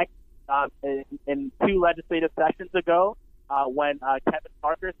 In fact, in 2 legislative sessions ago, when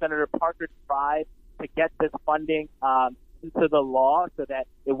Senator Parker tried to get this funding into the law so that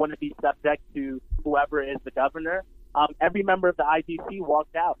it wouldn't be subject to whoever is the governor, every member of the IDC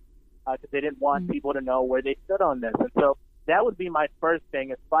walked out. Because they didn't want people to know where they stood on this. And so that would be my first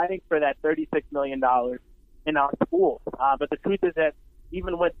thing, is fighting for that $36 million in our schools. But the truth is that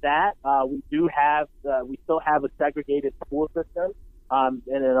even with that, we still have a segregated school system. And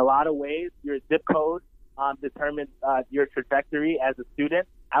in a lot of ways, your zip code determines your trajectory as a student.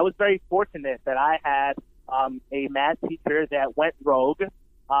 I was very fortunate that I had a math teacher that went rogue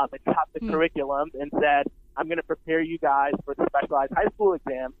and chopped the curriculum and said, I'm going to prepare you guys for the specialized high school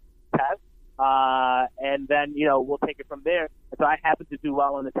exam test, and then, we'll take it from there. And so I happened to do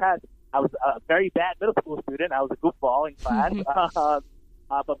well on the test. I was a very bad middle school student. I was a goofball in class,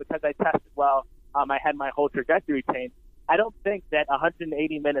 but because I tested well, I had my whole trajectory changed. I don't think that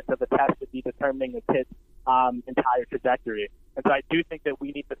 180 minutes of a test should be determining a kid's entire trajectory. And so I do think that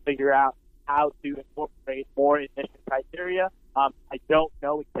we need to figure out how to incorporate more admission criteria. I don't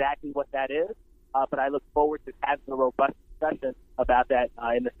know exactly what that is, but I look forward to having a robust discussion about that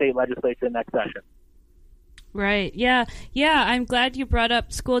in the state legislature next session. Right. Yeah. I'm glad you brought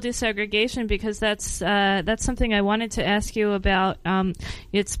up school desegregation, because that's something I wanted to ask you about.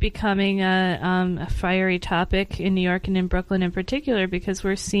 It's becoming a fiery topic in New York and in Brooklyn in particular, because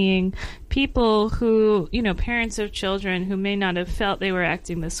we're seeing people who, parents of children who may not have felt they were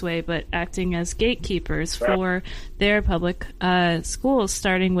acting this way, but acting as gatekeepers for their public schools,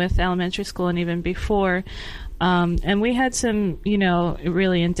 starting with elementary school and even before. And we had some,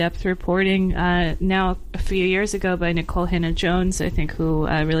 really in-depth reporting now a few years ago by Nicole Hannah-Jones, I think, who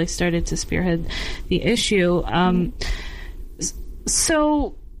really started to spearhead the issue.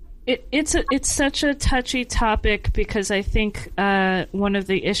 So it's such a touchy topic, because I think one of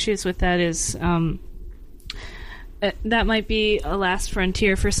the issues with that is that might be a last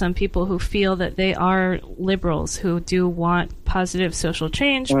frontier for some people who feel that they are liberals, who do want positive social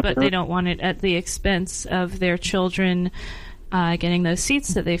change, but they don't want it at the expense of their children getting those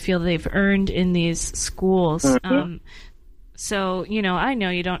seats that they feel they've earned in these schools. So, I know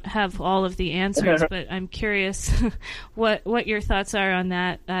you don't have all of the answers, but I'm curious what your thoughts are on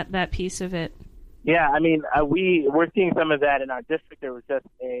that piece of it. Yeah, I mean, we're seeing some of that in our district. There was just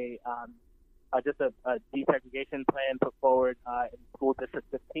a desegregation plan put forward in School District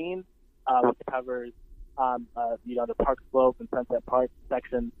 15, which covers the Park Slope and Sunset Park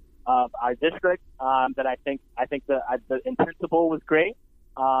section of our district. That I think the in principle was great.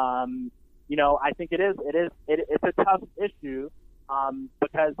 I think it's a tough issue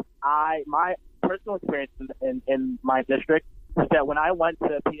because my personal experience in my district is that when I went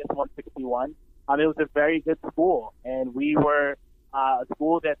to PS 161, it was a very good school, and we were a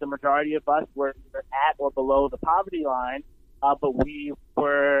school that the majority of us were either at or below the poverty line, but we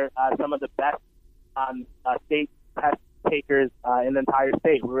were some of the best state test takers in the entire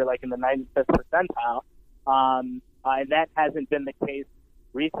state. We were like in the 95th percentile, and that hasn't been the case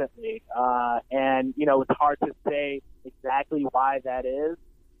recently. And it's hard to say exactly why that is,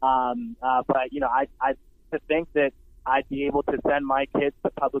 but I to think that I'd be able to send my kids to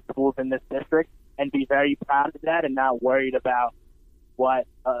public schools in this district and be very proud of that and not worried about what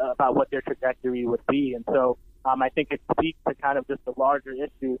their trajectory would be. And so I think it speaks to kind of just a larger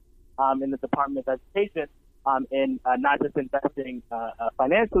issue in the Department of Education in not just investing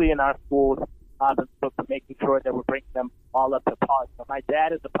financially in our schools, but making sure that we're bringing them all up to par. So my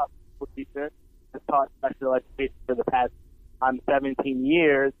dad is a public school teacher, has taught special education for the past 17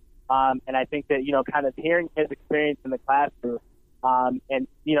 years. And I think that, kind of hearing his experience in the classroom, and,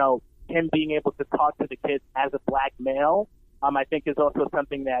 him being able to talk to the kids as a black male, I think is also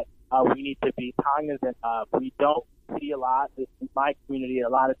something that we need to be cognizant of. We don't see a lot in my community, a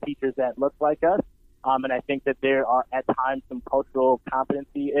lot of teachers that look like us. And I think that there are at times some cultural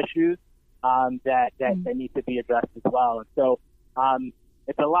competency issues that need to be addressed as well. And so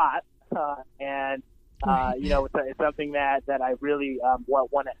it's a lot, and it's something that I really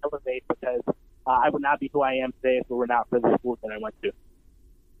want to elevate, because I would not be who I am today if it were not for the schools that I went to.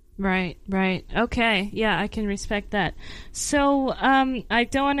 Right. Okay. Yeah, I can respect that. So I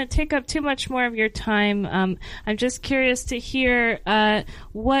don't want to take up too much more of your time. I'm just curious to hear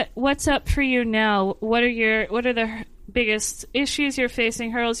what's up for you now. What are the biggest issues you're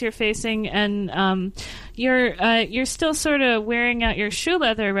facing, hurdles you're facing, and you're still sort of wearing out your shoe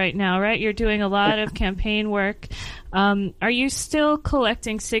leather right now, right? You're doing a lot of campaign work. Are you still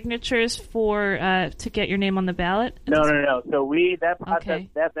collecting signatures to get your name on the ballot? No. So that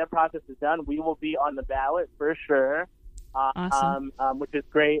process is done. We will be on the ballot for sure. Awesome. Which is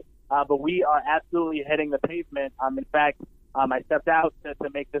great. But we are absolutely hitting the pavement. In fact, I stepped out to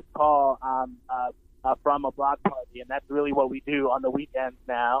make this call from a block party, and that's really what we do on the weekends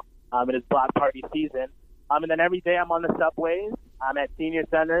now. It is block party season. And then every day I'm on the subways, I'm at senior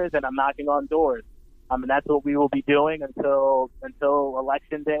centers, and I'm knocking on doors. And that's what we will be doing until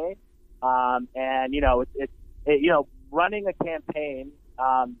Election Day. And running a campaign,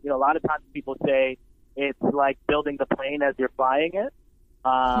 a lot of times people say it's like building the plane as you're flying it.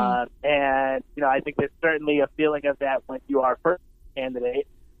 And I think there's certainly a feeling of that when you are first candidate.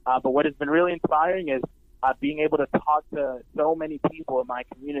 But what has been really inspiring is being able to talk to so many people in my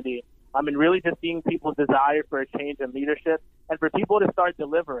community. And really just seeing people's desire for a change in leadership, and for people to start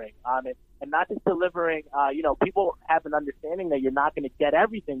delivering. And not just delivering, people have an understanding that you're not going to get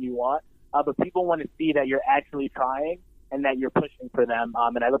everything you want, but people want to see that you're actually trying and that you're pushing for them.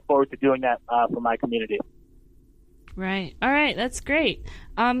 And I look forward to doing that for my community. Right. All right. That's great.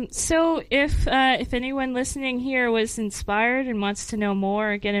 So if anyone listening here was inspired and wants to know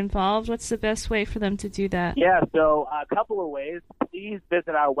more or get involved, what's the best way for them to do that? Yeah. So a couple of ways. Please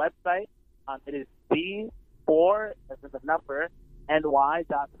visit our website. It is D4, as in the number,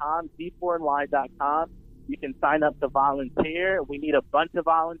 ny.com, D4ny.com. You can sign up to volunteer. We need a bunch of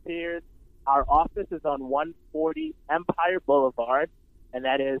volunteers. Our office is on 140 Empire Boulevard, and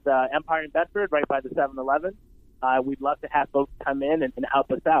that is Empire in Bedford, right by the 7-Eleven. We'd love to have folks come in and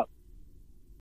help us out.